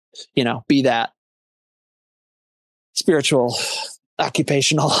way, be that spiritual,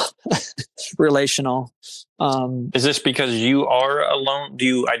 occupational, relational. Is this because you are alone? Do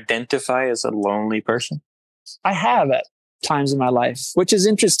you identify as a lonely person? I have at times in my life, which is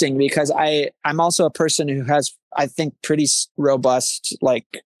interesting because I'm also a person who has, I think, pretty robust,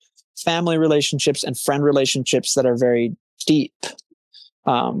 like family relationships and friend relationships that are very deep.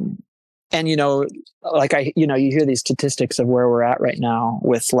 And, like you hear these statistics of where we're at right now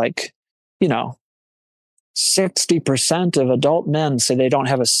with like, 60% of adult men say they don't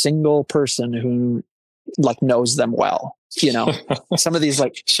have a single person who like knows them well. Some of these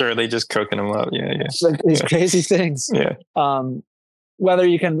like, sure, they just cooking them up. Yeah. Like these crazy things. Yeah. Whether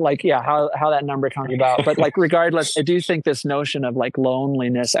you can like, how that number comes about, but like, regardless, I do think this notion of like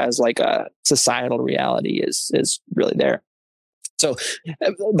loneliness as like a societal reality is really there. So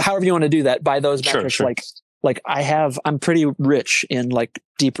however you want to do that by those metrics, sure. Like I'm pretty rich in like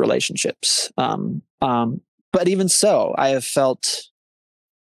deep relationships. But even so, I have felt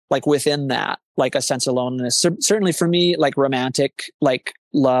like within that, like a sense of loneliness. Certainly for me, like romantic, like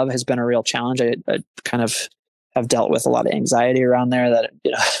love has been a real challenge. I kind of have dealt with a lot of anxiety around there that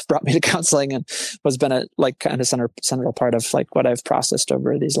brought me to counseling and has been a like kind of central part of like what I've processed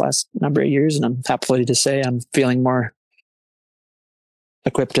over these last number of years. And I'm happy to say I'm feeling more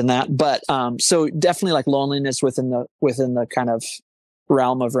equipped in that. But so definitely like loneliness within the kind of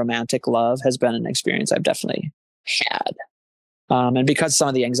realm of romantic love has been an experience I've definitely had. And because some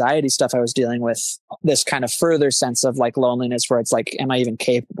of the anxiety stuff I was dealing with, this kind of further sense of like loneliness where it's like, am I even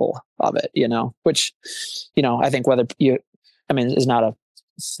capable of it? Which, I think is not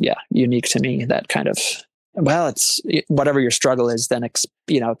unique to me, that kind of, well, it's whatever your struggle is, then,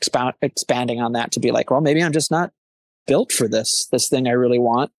 expanding on that to be like, well, maybe I'm just not built for this thing I really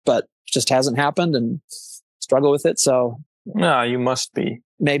want, but just hasn't happened and struggle with it. So no, you must be.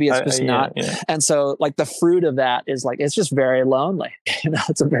 Maybe it's just not. Yeah. And so like the fruit of that is like, it's just very lonely.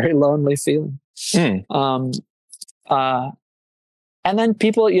 It's a very lonely feeling. And then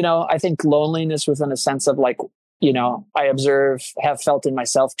people, I think loneliness within a sense of like, I have felt in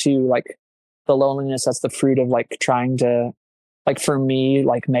myself too, like the loneliness that's the fruit of like trying to, like for me,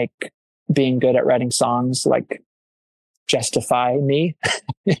 like make being good at writing songs, like justify me,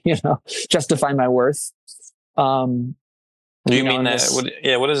 justify my worth. Do you mean that?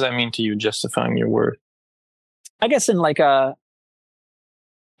 What does that mean to you, justifying your worth? I guess in like I'm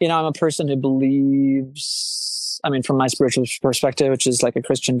a person who believes, from my spiritual perspective, which is like a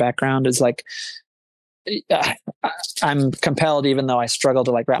Christian background, is like, I'm compelled, even though I struggle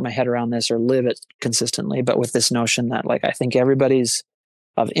to like wrap my head around this or live it consistently, but with this notion that like, I think everybody's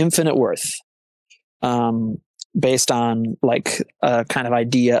of infinite worth, based on like a kind of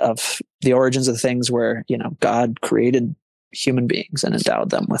idea of the origins of things where, God created human beings and endowed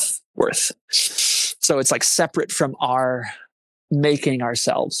them with worth. So it's like separate from our making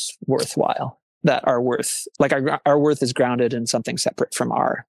ourselves worthwhile. that our worth, like our worth is grounded in something separate from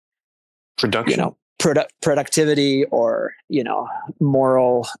our production, productivity or,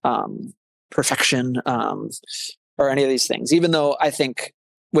 moral, perfection, or any of these things, even though I think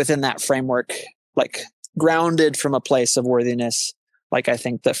within that framework, like grounded from a place of worthiness, like I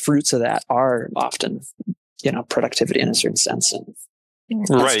think the fruits of that are often, productivity in a certain sense, and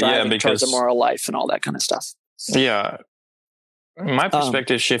right. Yeah. Because towards a moral life and all that kind of stuff. Yeah. My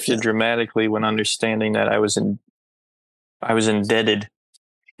perspective shifted dramatically when understanding that I was indebted,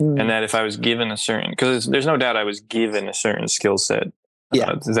 and that if I was given a certain, because there's no doubt I was given a certain skill set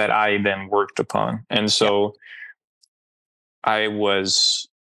that I then worked upon. And so I was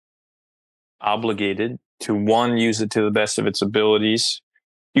obligated to, one, use it to the best of its abilities,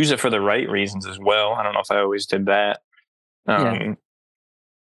 use it for the right reasons as well. I don't know if I always did that.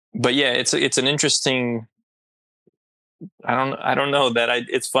 But yeah, it's an interesting, I don't know that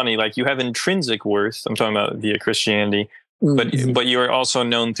it's funny. Like, you have intrinsic worth. I'm talking about via Christianity, but you're also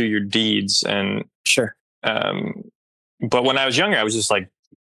known through your deeds. And sure. But when I was younger, I was just like,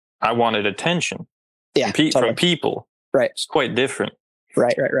 I wanted attention from people. Right. It's quite different.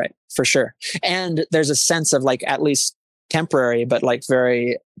 Right. For sure. And there's a sense of, like, at least temporary, but like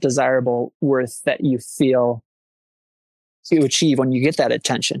very desirable worth that you feel to achieve when you get that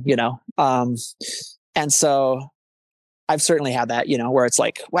attention, and so I've certainly had that, where it's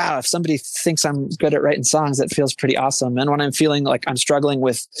like, wow, if somebody thinks I'm good at writing songs, that feels pretty awesome. And when I'm feeling like I'm struggling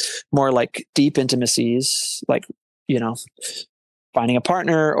with more like deep intimacies, like, finding a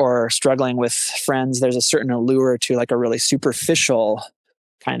partner or struggling with friends, there's a certain allure to like a really superficial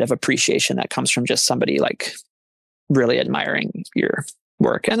kind of appreciation that comes from just somebody like really admiring your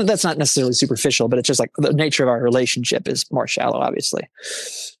work. And that's not necessarily superficial, but it's just like the nature of our relationship is more shallow, obviously,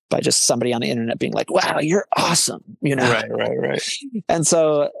 by just somebody on the internet being like, wow, you're awesome, Right. And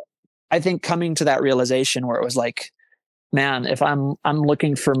so I think coming to that realization where it was like, man, if I'm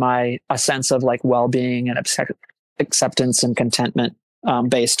looking for a sense of like well-being and acceptance and contentment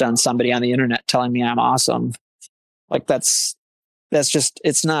based on somebody on the internet telling me I'm awesome, like that's just,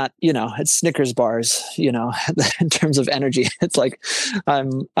 it's not, it's Snickers bars, in terms of energy. It's like,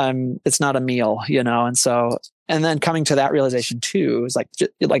 it's not a meal, and so, and then coming to that realization too, is like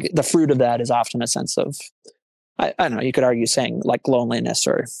the fruit of that is often a sense of, I don't know, you could argue saying like loneliness,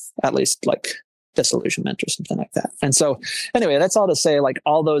 or at least like disillusionment or something like that. And so anyway, that's all to say, like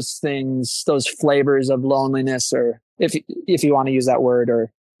all those things, those flavors of loneliness, or if you want to use that word,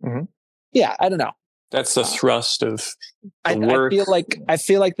 or I don't know. That's the thrust of the work. I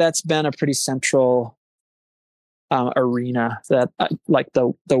feel like that's been a pretty central arena that like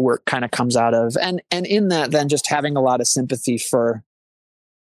the work kind of comes out of, and in that, then just having a lot of sympathy for,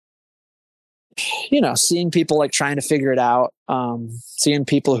 seeing people like trying to figure it out, seeing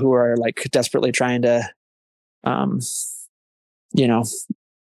people who are like desperately trying to, I don't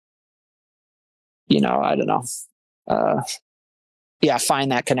know,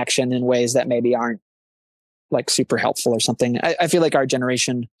 find that connection in ways that maybe aren't like super helpful or something. I feel like our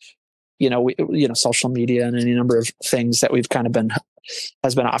generation, social media and any number of things that we've kind of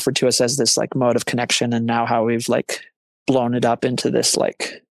has been offered to us as this like mode of connection. And now how we've like blown it up into this,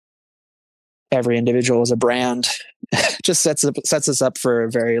 like every individual is a brand, just sets us up for a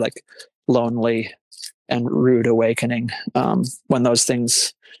very like lonely and rude awakening. When those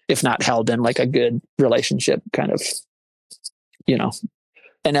things, if not held in like a good relationship, kind of,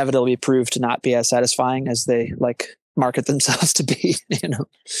 inevitably prove to not be as satisfying as they like market themselves to be,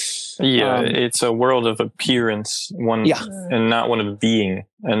 it's a world of appearance, and not one of being.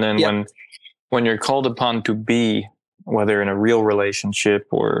 And then when you're called upon to be, whether in a real relationship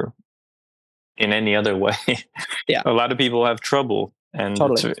or in any other way, a lot of people have trouble, and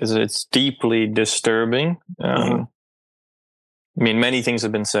it's deeply disturbing. I mean, many things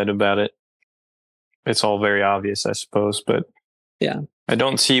have been said about it. It's all very obvious, I suppose, but I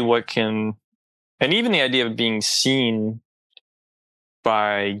don't see and even the idea of being seen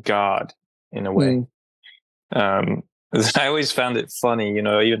by God in a way. I always found it funny,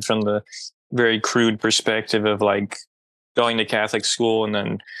 even from the very crude perspective of like going to Catholic school and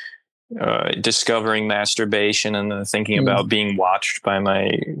then discovering masturbation and then thinking about being watched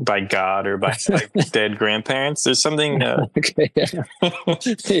by God or by my dead grandparents. There's something,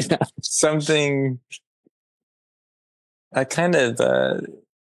 something.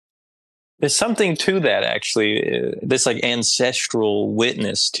 There's something to that, actually. This like ancestral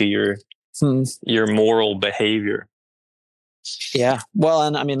witness to your moral behavior. Yeah. Well,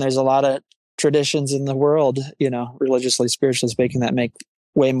 and I mean, there's a lot of traditions in the world, religiously, spiritually speaking, that make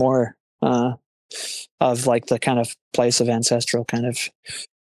way more of like the kind of place of ancestral kind of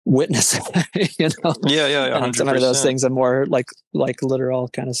witness it, Yeah, and some of those things are more like literal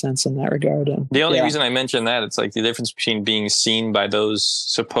kind of sense in that regard. And the only reason I mention that, it's like the difference between being seen by those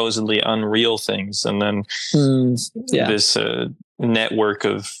supposedly unreal things and then this network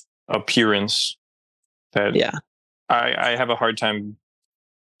of appearance that I have a hard time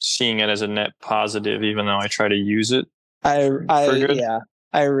seeing it as a net positive, even though I try to use it. I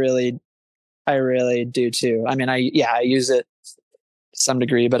really do too. I mean, I use it to some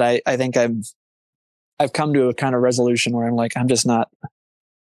degree, but I think I've come to a kind of resolution where I'm like,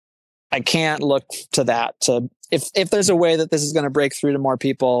 I can't look to that if there's a way that this is going to break through to more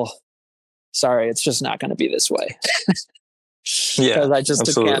people, sorry, it's just not going to be this way. Because I just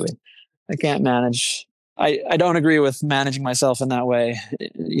can't manage. I don't agree with managing myself in that way,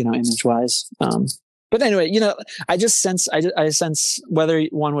 image wise. But anyway, I just sense, I sense whether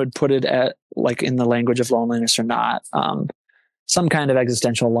one would put it at like in the language of loneliness or not, some kind of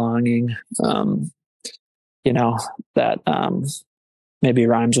existential longing, that maybe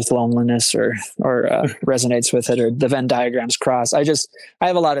rhymes with loneliness or resonates with it, or the Venn diagrams cross. I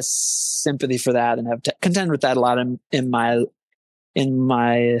have a lot of sympathy for that and have contend with that a lot in my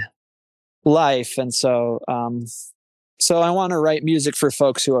life. And so I want to write music for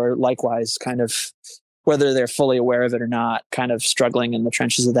folks who are likewise kind of, whether they're fully aware of it or not, kind of struggling in the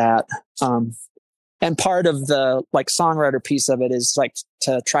trenches of that. And part of the like songwriter piece of it is like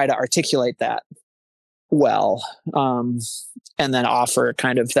to try to articulate that well, and then offer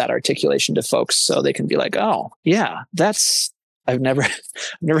kind of that articulation to folks so they can be like, oh yeah, I've never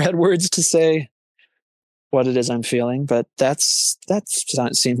had words to say what it is I'm feeling, but that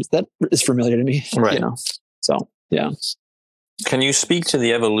is familiar to me, right? So yeah. Can you speak to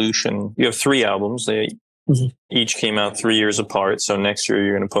the evolution? You have 3 albums. They each came out 3 years apart. So next year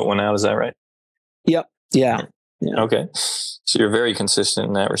you're going to put one out. Is that right? Yep. Yeah. Okay. So you're very consistent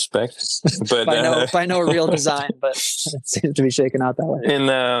in that respect. But by no real design, but it seems to be shaken out that way. In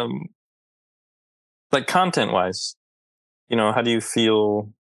like content wise, how do you feel?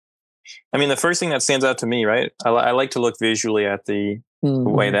 I mean, the first thing that stands out to me, right? I like to look visually at the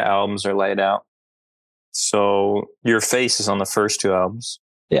way the albums are laid out. So your face is on the first 2 albums.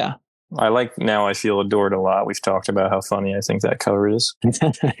 Yeah. I Feel Adored a lot. We've talked about how funny I think that cover is.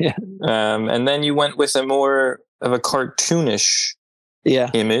 Yeah. And then you went with a more of a cartoonish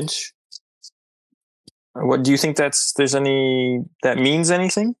image. What do you think that means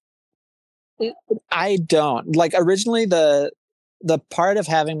anything? I don't. Like originally the part of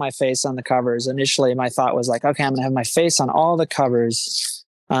having my face on the covers, initially my thought was like, okay, I'm gonna have my face on all the covers.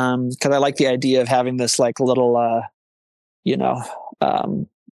 Because I like the idea of having this like little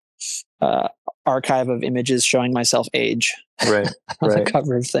archive of images showing myself age, right? On the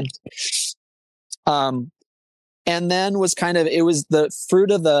cover of thing. And then it was the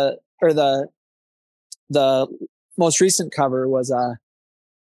fruit of the most recent cover was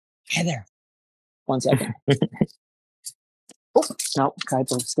hey there, 1 second. Oh no,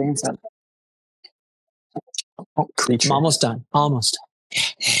 guys, stay inside. Oh, I'm almost done.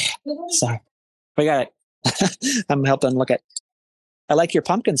 Sorry, we got it. I'm helping look at. I like your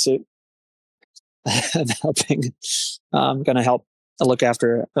pumpkin suit. I'm helping. I'm going to help look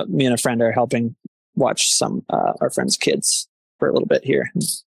after. Me and a friend are helping watch some our friends' kids for a little bit here.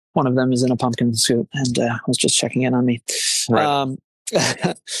 One of them is in a pumpkin suit and was just checking in on me. Right.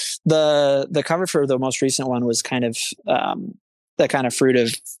 The cover for the most recent one was kind of the kind of fruit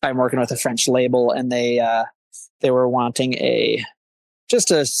of I'm working with a French label, and they were wanting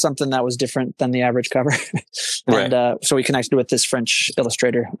something that was different than the average cover. And right. So we connected with this French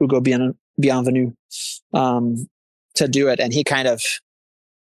illustrator, Hugo Bienvenu, to do it. And he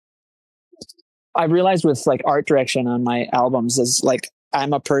I realized with like art direction on my albums is like,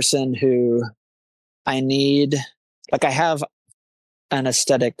 I'm a person who I have an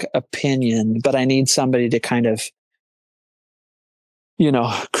aesthetic opinion, but I need somebody to kind of,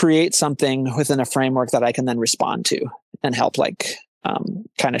 create something within a framework that I can then respond to and help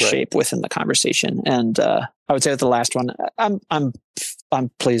kind of shape within the conversation. And I would say with the last one, I'm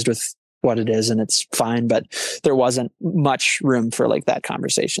pleased with what it is and it's fine, but there wasn't much room for like that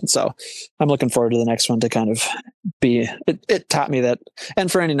conversation. So I'm looking forward to the next one to kind of it taught me that,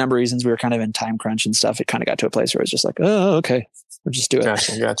 and for any number of reasons, we were kind of in time crunch and stuff. It kind of got to a place where it's just like, oh, okay, we'll just do it.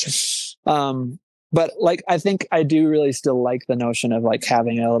 Gotcha. But like, I think I do really still like the notion of like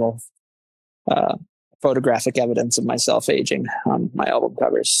having a little, photographic evidence of myself aging on my album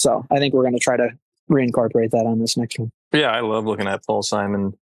covers. So I think we're going to try to reincorporate that on this next one. Yeah. I love looking at Paul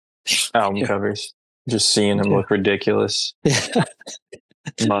Simon album covers, just seeing him look ridiculous.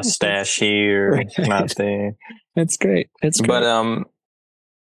 Mustache here, not there. It's great. It's great. But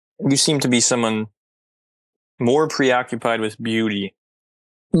you seem to be someone more preoccupied with beauty,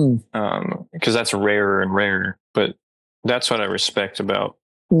 because that's rarer and rarer. But that's what I respect about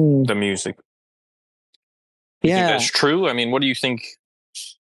the music. You think that's true? I mean, what do you think?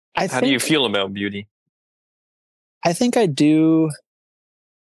 How do you feel about beauty? I think I do.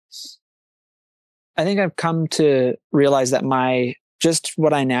 I think I've come to realize that just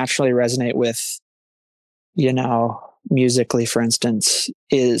what I naturally resonate with, musically, for instance,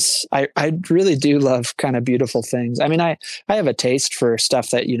 is I really do love kind of beautiful things. I mean, I have a taste for stuff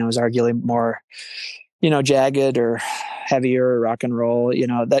that, is arguably more, jagged or heavier or rock and roll,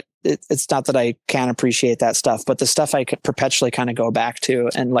 that it's not that I can't appreciate that stuff, but the stuff I could perpetually kind of go back to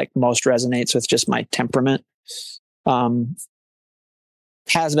and like most resonates with just my temperament,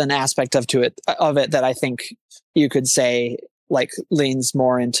 has been an aspect of it that I think you could say like leans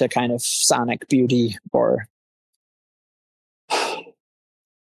more into kind of sonic beauty or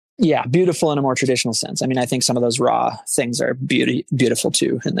beautiful in a more traditional sense. I mean, I think some of those raw things are beautiful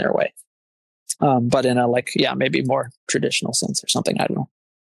too in their way. But in a maybe more traditional sense or something. I don't know.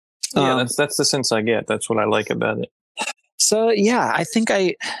 Yeah, that's the sense I get. That's what I like about it. So yeah, I think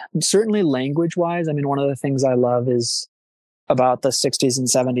certainly language wise, I mean, one of the things I love is about the 60s and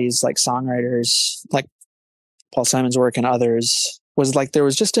 70s, like songwriters, like Paul Simon's work and others, was like there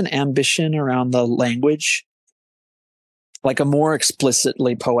was just an ambition around the language, like a more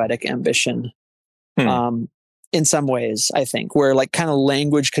explicitly poetic ambition. In some ways, I think, where like kind of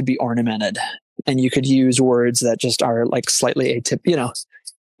language could be ornamented and you could use words that just are like slightly atypical,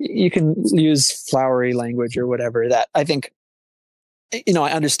 you can use flowery language or whatever that I think,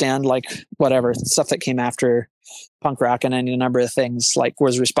 I understand like whatever stuff that came after punk rock and any number of things like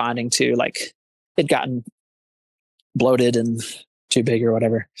was responding to like it gotten bloated and too big or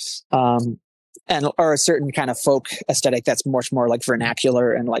whatever. Or a certain kind of folk aesthetic that's much more like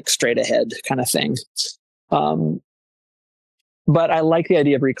vernacular and like straight ahead kind of thing. But I like the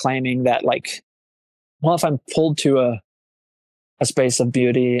idea of reclaiming that, like, well, if I'm pulled to a space of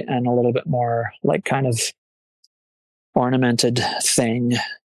beauty and a little bit more like kind of ornamented thing,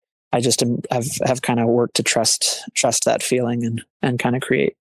 I just have kind of worked to trust that feeling and kind of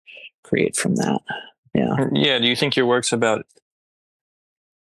create from that. Yeah. Yeah. Do you think your work's about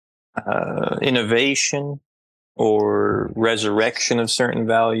innovation or resurrection of certain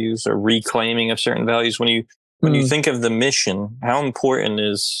values or reclaiming of certain values? When you think of the mission, how important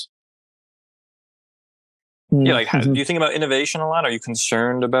is do you think about innovation a lot? Are you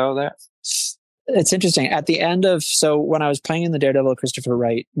concerned about that? It's interesting. At the end so when I was playing in the Daredevil Christopher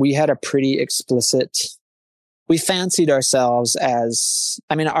Wright, we had a pretty explicit, we fancied ourselves as,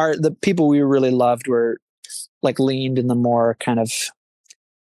 I mean, the people we really loved were like leaned in the more kind of,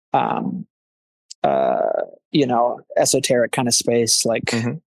 esoteric kind of space, like,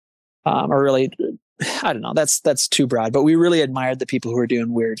 or really, I don't know, that's too broad, but we really admired the people who were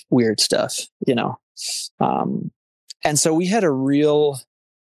doing weird stuff, and so we had a real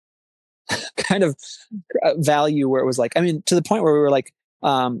kind of value where it was like, I mean, to the point where we were like,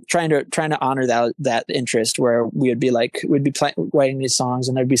 trying to honor that interest, where we'd be writing these songs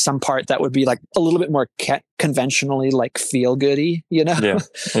and there'd be some part that would be like a little bit more conventionally like feel goody, Yeah.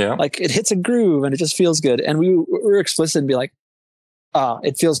 like it hits a groove and it just feels good. And we were explicit and be like, oh,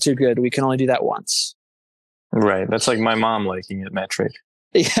 it feels too good. We can only do that once. Right. That's like my mom liking it metric.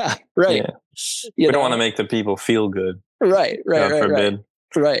 Yeah. Right. Yeah. We don't want to make the people feel good. Right. God forbid.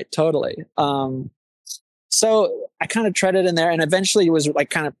 Right. Totally. So I kind of treaded in there and eventually was like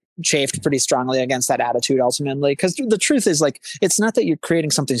kind of chafed pretty strongly against that attitude ultimately. Because the truth is, like, it's not that you're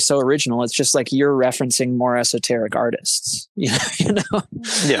creating something so original. It's just like you're referencing more esoteric artists, you know?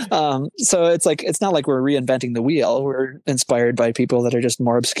 Yeah. So it's like, it's not like we're reinventing the wheel. We're inspired by people that are just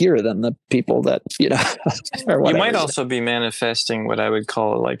more obscure than the people that, or whatever. You might also be manifesting what I would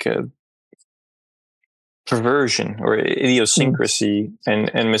call like a perversion or idiosyncrasy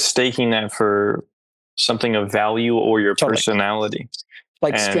and mistaking that for something of value or your personality.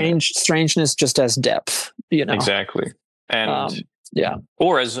 Like strangeness just as depth, Exactly. And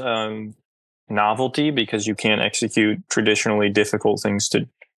or as novelty, because you can't execute traditionally difficult things to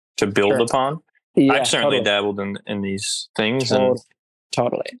build upon. Yeah, I've certainly dabbled in these things. And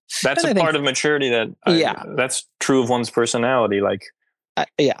that's a part of maturity that's true of one's personality. Like, I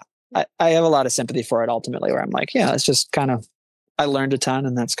have a lot of sympathy for it ultimately, where I'm like, it's just kind of, I learned a ton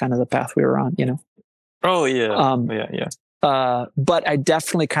and that's kind of the path we were on, Oh yeah. But I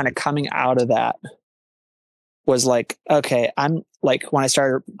definitely kind of coming out of that was like, okay, I'm like, when I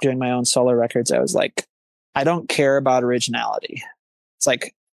started doing my own solo records, I was like, I don't care about originality. It's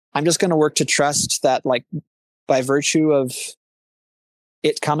like, I'm just going to work to trust that, like, by virtue of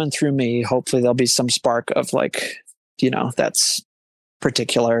it coming through me, hopefully there'll be some spark of like, that's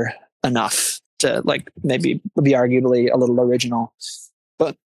particular enough to like maybe be arguably a little original.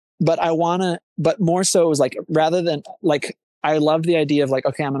 But I want to, but more so it was like, rather than like, I love the idea of like,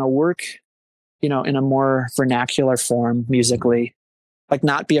 okay, I'm going to work, in a more vernacular form musically, like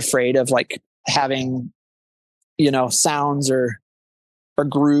not be afraid of like having, sounds or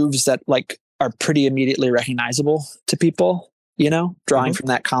grooves that like are pretty immediately recognizable to people, drawing from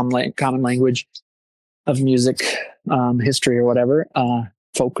that common language of music, history or whatever,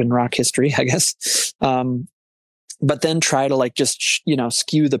 folk and rock history, I guess. But then try to like just,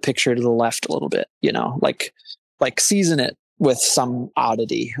 skew the picture to the left a little bit, like season it with some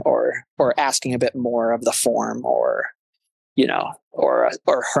oddity or asking a bit more of the form or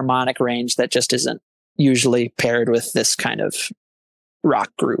harmonic range that just isn't usually paired with this kind of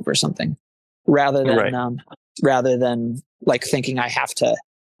rock groove or something, rather than like thinking the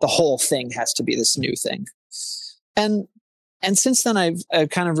whole thing has to be this new thing. And since then I've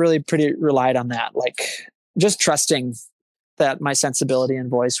kind of really pretty relied on that, like just trusting that my sensibility and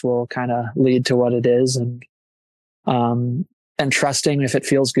voice will kind of lead to what it is, and trusting if it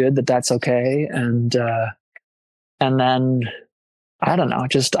feels good that's okay, and then I don't know,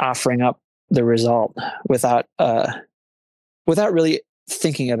 just offering up the result without really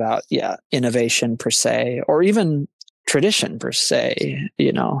thinking about innovation per se or even tradition per se,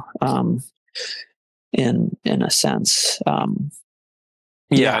 in a sense. I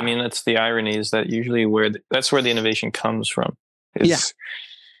mean, that's the irony, is that usually that's where the innovation comes from. Is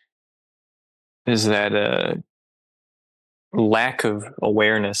that lack of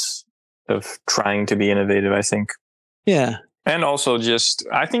awareness of trying to be innovative, I think. Yeah. And also just,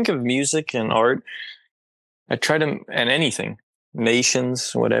 I think of music and art, and anything,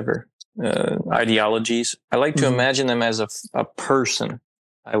 nations, whatever, ideologies. I like to imagine them as a person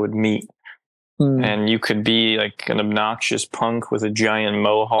I would meet. And you could be like an obnoxious punk with a giant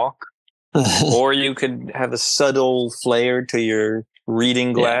mohawk, or you could have a subtle flair to your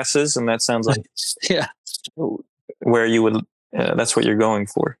reading glasses, and that sounds like where you would. That's what you're going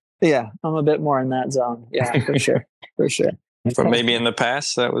for. Yeah, I'm a bit more in that zone. Yeah, for sure, for sure. But maybe in the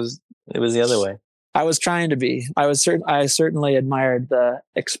past, it was the other way. I was trying to be. I certainly admired the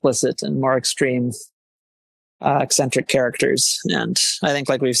explicit and more extreme, eccentric characters, and I think,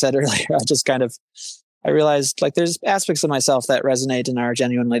 like we've said earlier, I realized like there's aspects of myself that resonate and are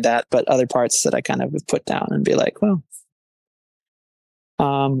genuinely that, but other parts that I kind of would put down and be like, well,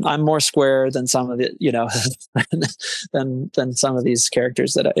 I'm more square than some of the, than some of these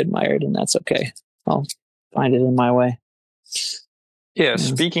characters that I admired, and that's okay. I'll find it in my way. Yeah.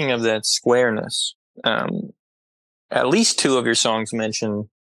 Speaking of that squareness, at least 2 of your songs mention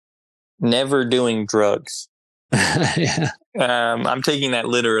never doing drugs. Yeah. I'm taking that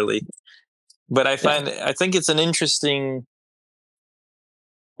literally, but I think it's an interesting.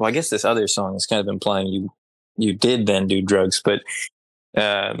 Well, I guess this other song is kind of implying you did then do drugs, but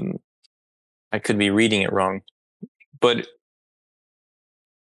I could be reading it wrong. But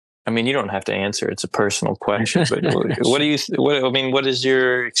I mean, you don't have to answer. It's a personal question. But what is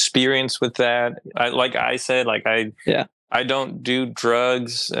your experience with that? I don't do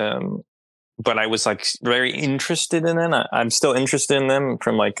drugs. But I was like very interested in them. I'm still interested in them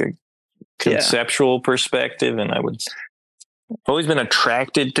from like a conceptual perspective. And I've always been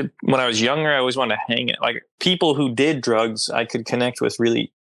attracted to, when I was younger, I always wanted to hang it. Like people who did drugs, I could connect with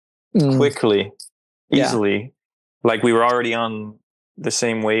really quickly, easily. Like we were already on the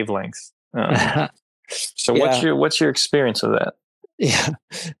same wavelength. So what's your experience of that? Yeah.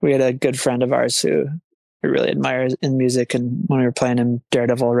 We had a good friend of ours who we really admire in music, and when we were playing in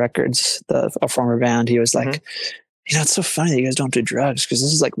Daredevil Records, a former band, he was like, it's so funny that you guys don't do drugs because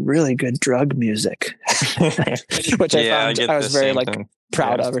this is like really good drug music, which I was very like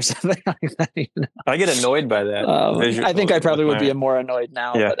proud of or something like that. I get annoyed by that. I think I probably would be more annoyed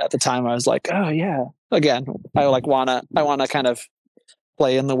now, but at the time I was like, oh yeah. Again, I wanna kind of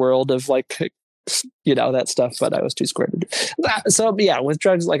play in the world of like, that stuff, but I was too square to do that. So with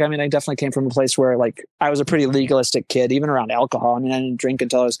drugs, like, I mean, I definitely came from a place where like I was a pretty legalistic kid, even around alcohol. I mean, I didn't drink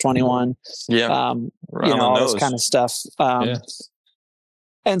until I was 21. All this kind of stuff.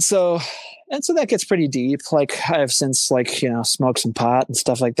 And so that gets pretty deep. Like I have since like, smoked some pot and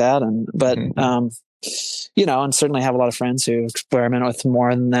stuff like that. And certainly have a lot of friends who experiment with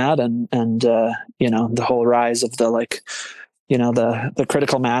more than that. And the whole rise of the like, the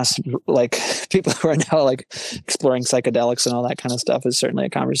critical mass, like people who are now like exploring psychedelics and all that kind of stuff is certainly a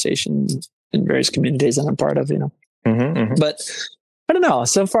conversation in various communities that I'm part of, But I don't know.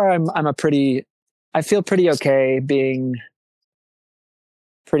 So far, I feel pretty okay being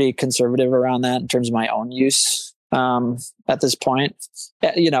pretty conservative around that in terms of my own use. At this point,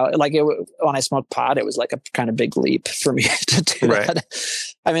 like when I smoked pot, it was like a kind of big leap for me to do that.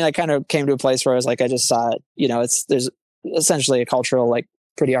 I mean, I kind of came to a place where I was like, I just saw it, there's essentially a cultural, like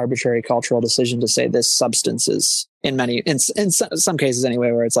pretty arbitrary cultural decision to say this substance is in some cases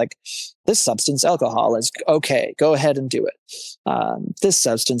anyway, where it's like this substance, alcohol, is okay, go ahead and do it. This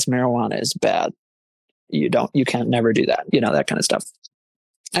substance, marijuana, is bad. You can't never do that, that kind of stuff.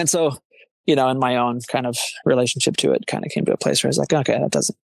 And so, in my own kind of relationship to it, kind of came to a place where I was like, okay, that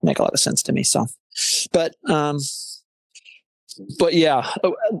doesn't make a lot of sense to me. So, but yeah,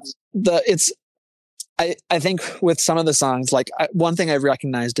 I think with some of the songs, like one thing I've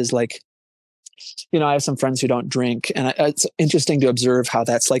recognized is like, I have some friends who don't drink, and it's interesting to observe how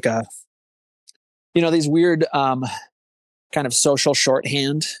that's like these weird kind of social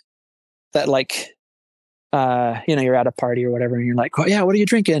shorthand that like, you're at a party or whatever, and you're like, oh yeah, what are you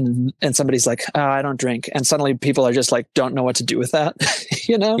drinking? And somebody's like, oh, I don't drink. And suddenly people are just like, don't know what to do with that,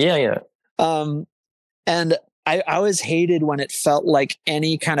 Yeah. And I always hated when it felt like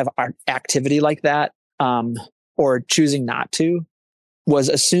any kind of activity like that, or choosing not to, was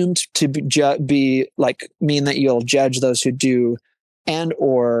assumed to be like mean that you'll judge those who do, and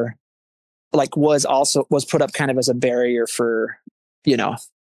or like was put up kind of as a barrier for,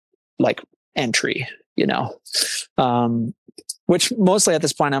 like entry, which mostly at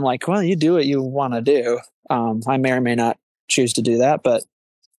this point I'm like, well, you do what you want to do. I may or may not choose to do that, but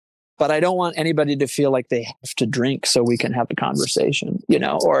I don't want anybody to feel like they have to drink so we can have a conversation,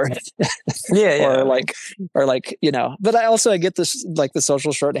 or or like, but I get this, like the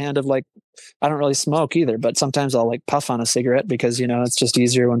social shorthand of like, I don't really smoke either, but sometimes I'll like puff on a cigarette because, it's just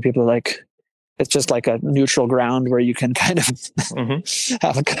easier when people are like, it's just like a neutral ground where you can kind of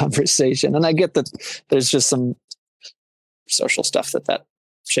have a conversation. And I get that there's just some social stuff that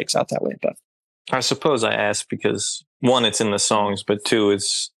shakes out that way. But I suppose I asked because one, it's in the songs, but two,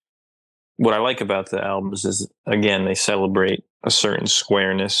 it's what I like about the albums is, again, they celebrate a certain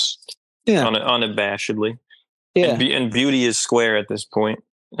squareness, unabashedly. Yeah. And beauty is square at this point.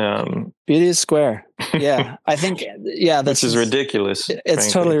 Beauty is square. Yeah. I think, this is ridiculous. It's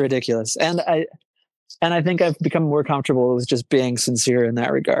frankly. Totally ridiculous. And I think I've become more comfortable with just being sincere in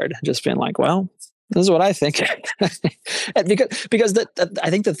that regard. Just being like, well, this is what I think. And because I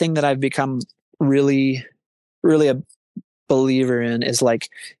think the thing that I've become really, really a believer in is like,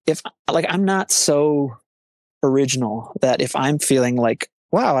 if like, I'm not so original that if I'm feeling like,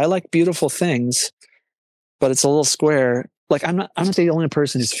 wow, I like beautiful things, but it's a little square, like I'm not the only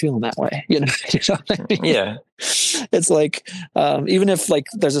person who's feeling that way, you know what I mean? Yeah. It's like, even if like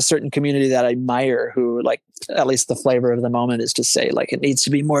there's a certain community that I admire who like, at least the flavor of the moment is to say like, it needs to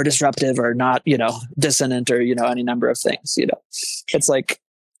be more disruptive or not, dissonant or, any number of things, it's like,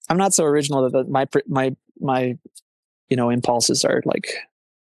 I'm not so original that my impulses are like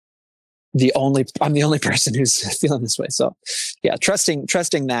I'm the only person who's feeling this way. So yeah, trusting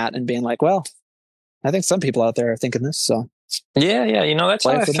that and being like, well, I think some people out there are thinking this. So yeah. That's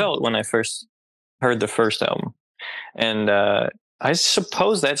how I felt when I first heard the first album. And I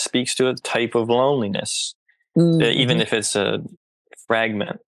suppose that speaks to a type of loneliness, even if it's a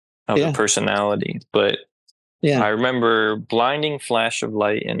fragment of the personality. But I remember Blinding Flash of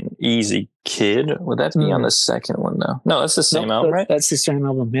Light and Easy Kid. Would that be on the second one though? No, that's the same album, right? That's the same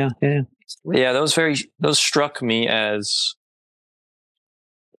album. Yeah. Yeah, those struck me as,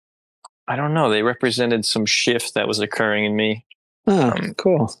 I don't know, they represented some shift that was occurring in me. Oh,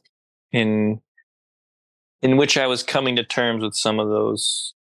 cool. In which I was coming to terms with some of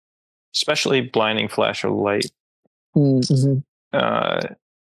those, especially Blinding Flash of Light. Mm-hmm.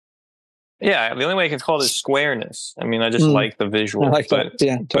 Yeah, the only way I can call it is squareness. I mean, I just like the visual. I like that.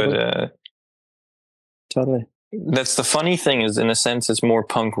 Yeah, totally. But totally. That's the funny thing is, in a sense, it's more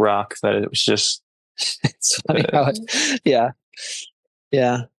punk rock that it was just. It's funny how yeah.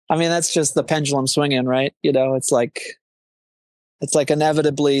 I mean, that's just the pendulum swinging, right? It's like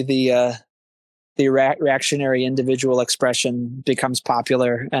inevitably the reactionary individual expression becomes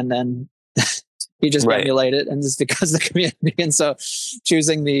popular, and then you just emulate it, and it's because of the community. And so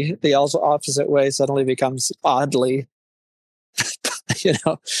choosing the also opposite way suddenly becomes oddly,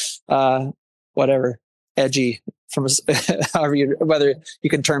 whatever, edgy from whether you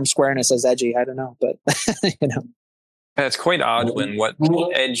can term squareness as edgy. I don't know, but It's quite odd when what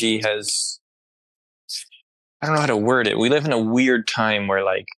edgy has, I don't know how to word it. We live in a weird time where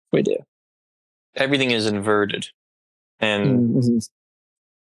like we do. Everything is inverted, and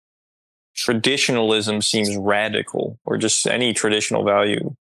traditionalism seems radical, or just any traditional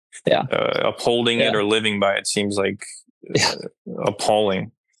value. Yeah. Upholding it or living by it seems like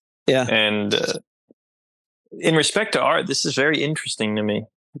appalling. Yeah. And in respect to art, this is very interesting to me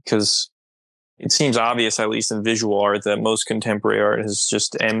because it seems obvious, at least in visual art, that most contemporary art is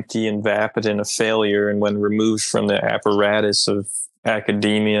just empty and vapid and a failure. And when removed from the apparatus of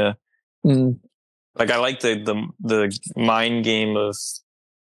academia, like I like the mind game of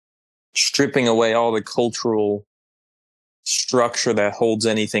stripping away all the cultural structure that holds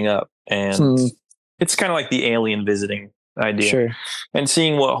anything up. And it's kind of like the alien visiting idea. Sure. And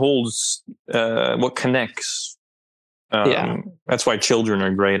seeing what holds, what connects. That's why children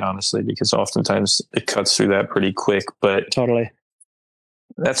are great, honestly, because oftentimes it cuts through that pretty quick. But totally,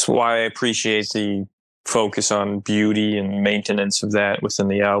 that's why I appreciate the focus on beauty and maintenance of that within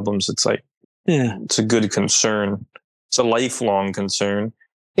the albums. It's like, it's a good concern. It's a lifelong concern.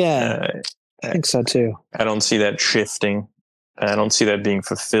 Yeah, I think so too. I don't see that shifting. I don't see that being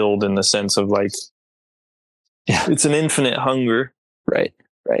fulfilled in the sense of like, it's an infinite hunger. Right.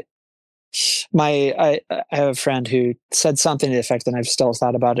 I have a friend who said something to the effect, and I've still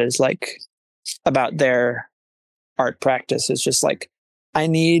thought about it, is like about their art practice. It's just like, I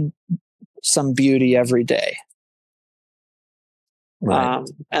need some beauty every day. Right.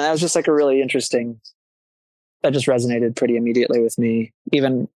 And that was just like a really interesting, that just resonated pretty immediately with me,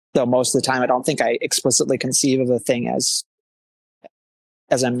 even though most of the time I don't think I explicitly conceive of a thing as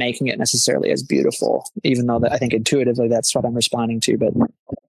I'm making it necessarily as beautiful, even though I think intuitively that's what I'm responding to.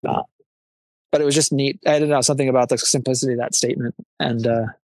 But it was just neat. I don't know, something about the simplicity of that statement. And it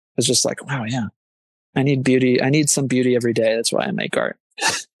was just like, wow, yeah, I need beauty. I need some beauty every day. That's why I make art.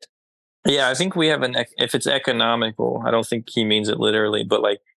 Yeah, I think we have if it's economical, I don't think he means it literally, but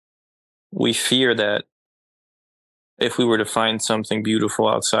like we fear that if we were to find something beautiful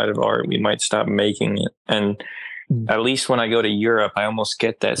outside of art, we might stop making it. And at least when I go to Europe, I almost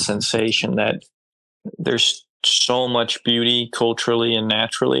get that sensation that there's so much beauty culturally and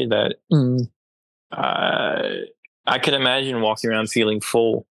naturally that I could imagine walking around feeling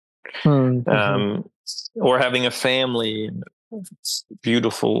full, or having a family,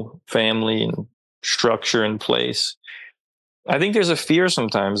 beautiful family and structure in place. I think there's a fear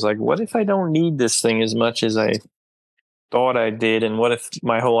sometimes, like, what if I don't need this thing as much as I thought I did? And what if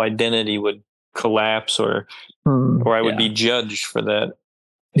my whole identity would collapse, or I would be judged for that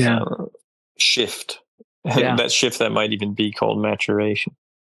shift. That shift that might even be called maturation.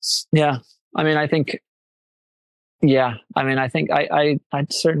 Yeah. I mean, I think I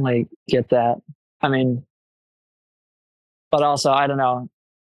certainly get that. I mean, but also, I don't know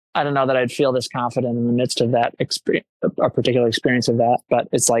that I'd feel this confident in the midst of that experience, a particular experience of that. But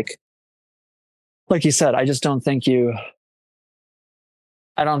it's like you said, I just don't think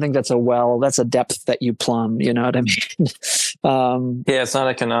that's a depth that you plumb. You know what I mean? It's not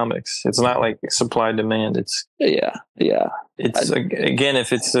economics. It's not like supply demand. It's It's again,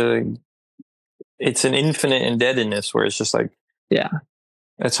 if it's an infinite indebtedness where it's just like,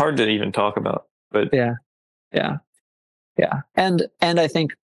 it's hard to even talk about. But and I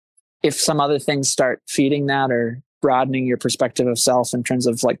think if some other things start feeding that or broadening your perspective of self in terms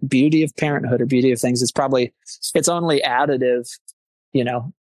of like beauty of parenthood or beauty of things, it's only additive, you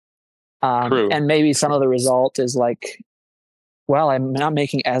know. And maybe some of the result is like, well, I'm not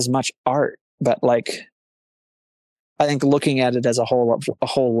making as much art, but like, I think looking at it as a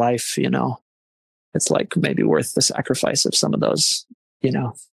whole life, you know, it's like maybe worth the sacrifice of some of those, you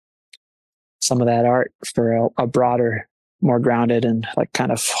know, some of that art for a broader, more grounded and like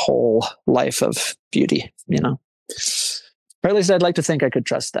kind of whole life of beauty, you know. Or at least I'd like to think I could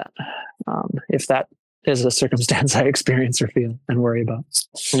trust that, if that is a circumstance I experience or feel and worry about.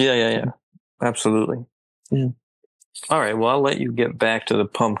 Yeah. Absolutely. Yeah. All right. Well, I'll let you get back to the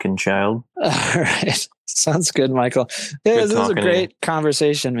pumpkin child. All right. Sounds good, Michael. Yeah, this was a great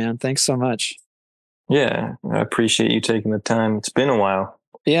conversation, man. Thanks so much. Yeah. I appreciate you taking the time. It's been a while.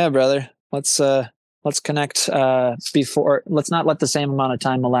 Yeah, brother. Let's connect before. Let's not let the same amount of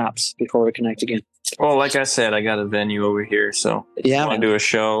time elapse before we connect again. Well, like I said, I got a venue over here, so yeah, I want to do a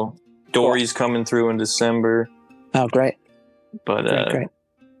show. Dory's coming through in December. Oh, great! But great.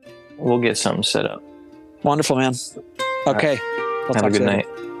 We'll get something set up. Wonderful, man. Okay. Right. We'll Have a good night.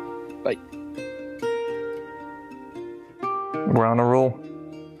 Bye. We're on a roll.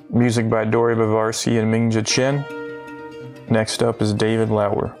 Music by Dory Bavarsi and Mingja Chen. Next up is David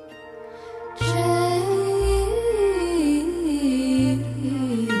Lauer.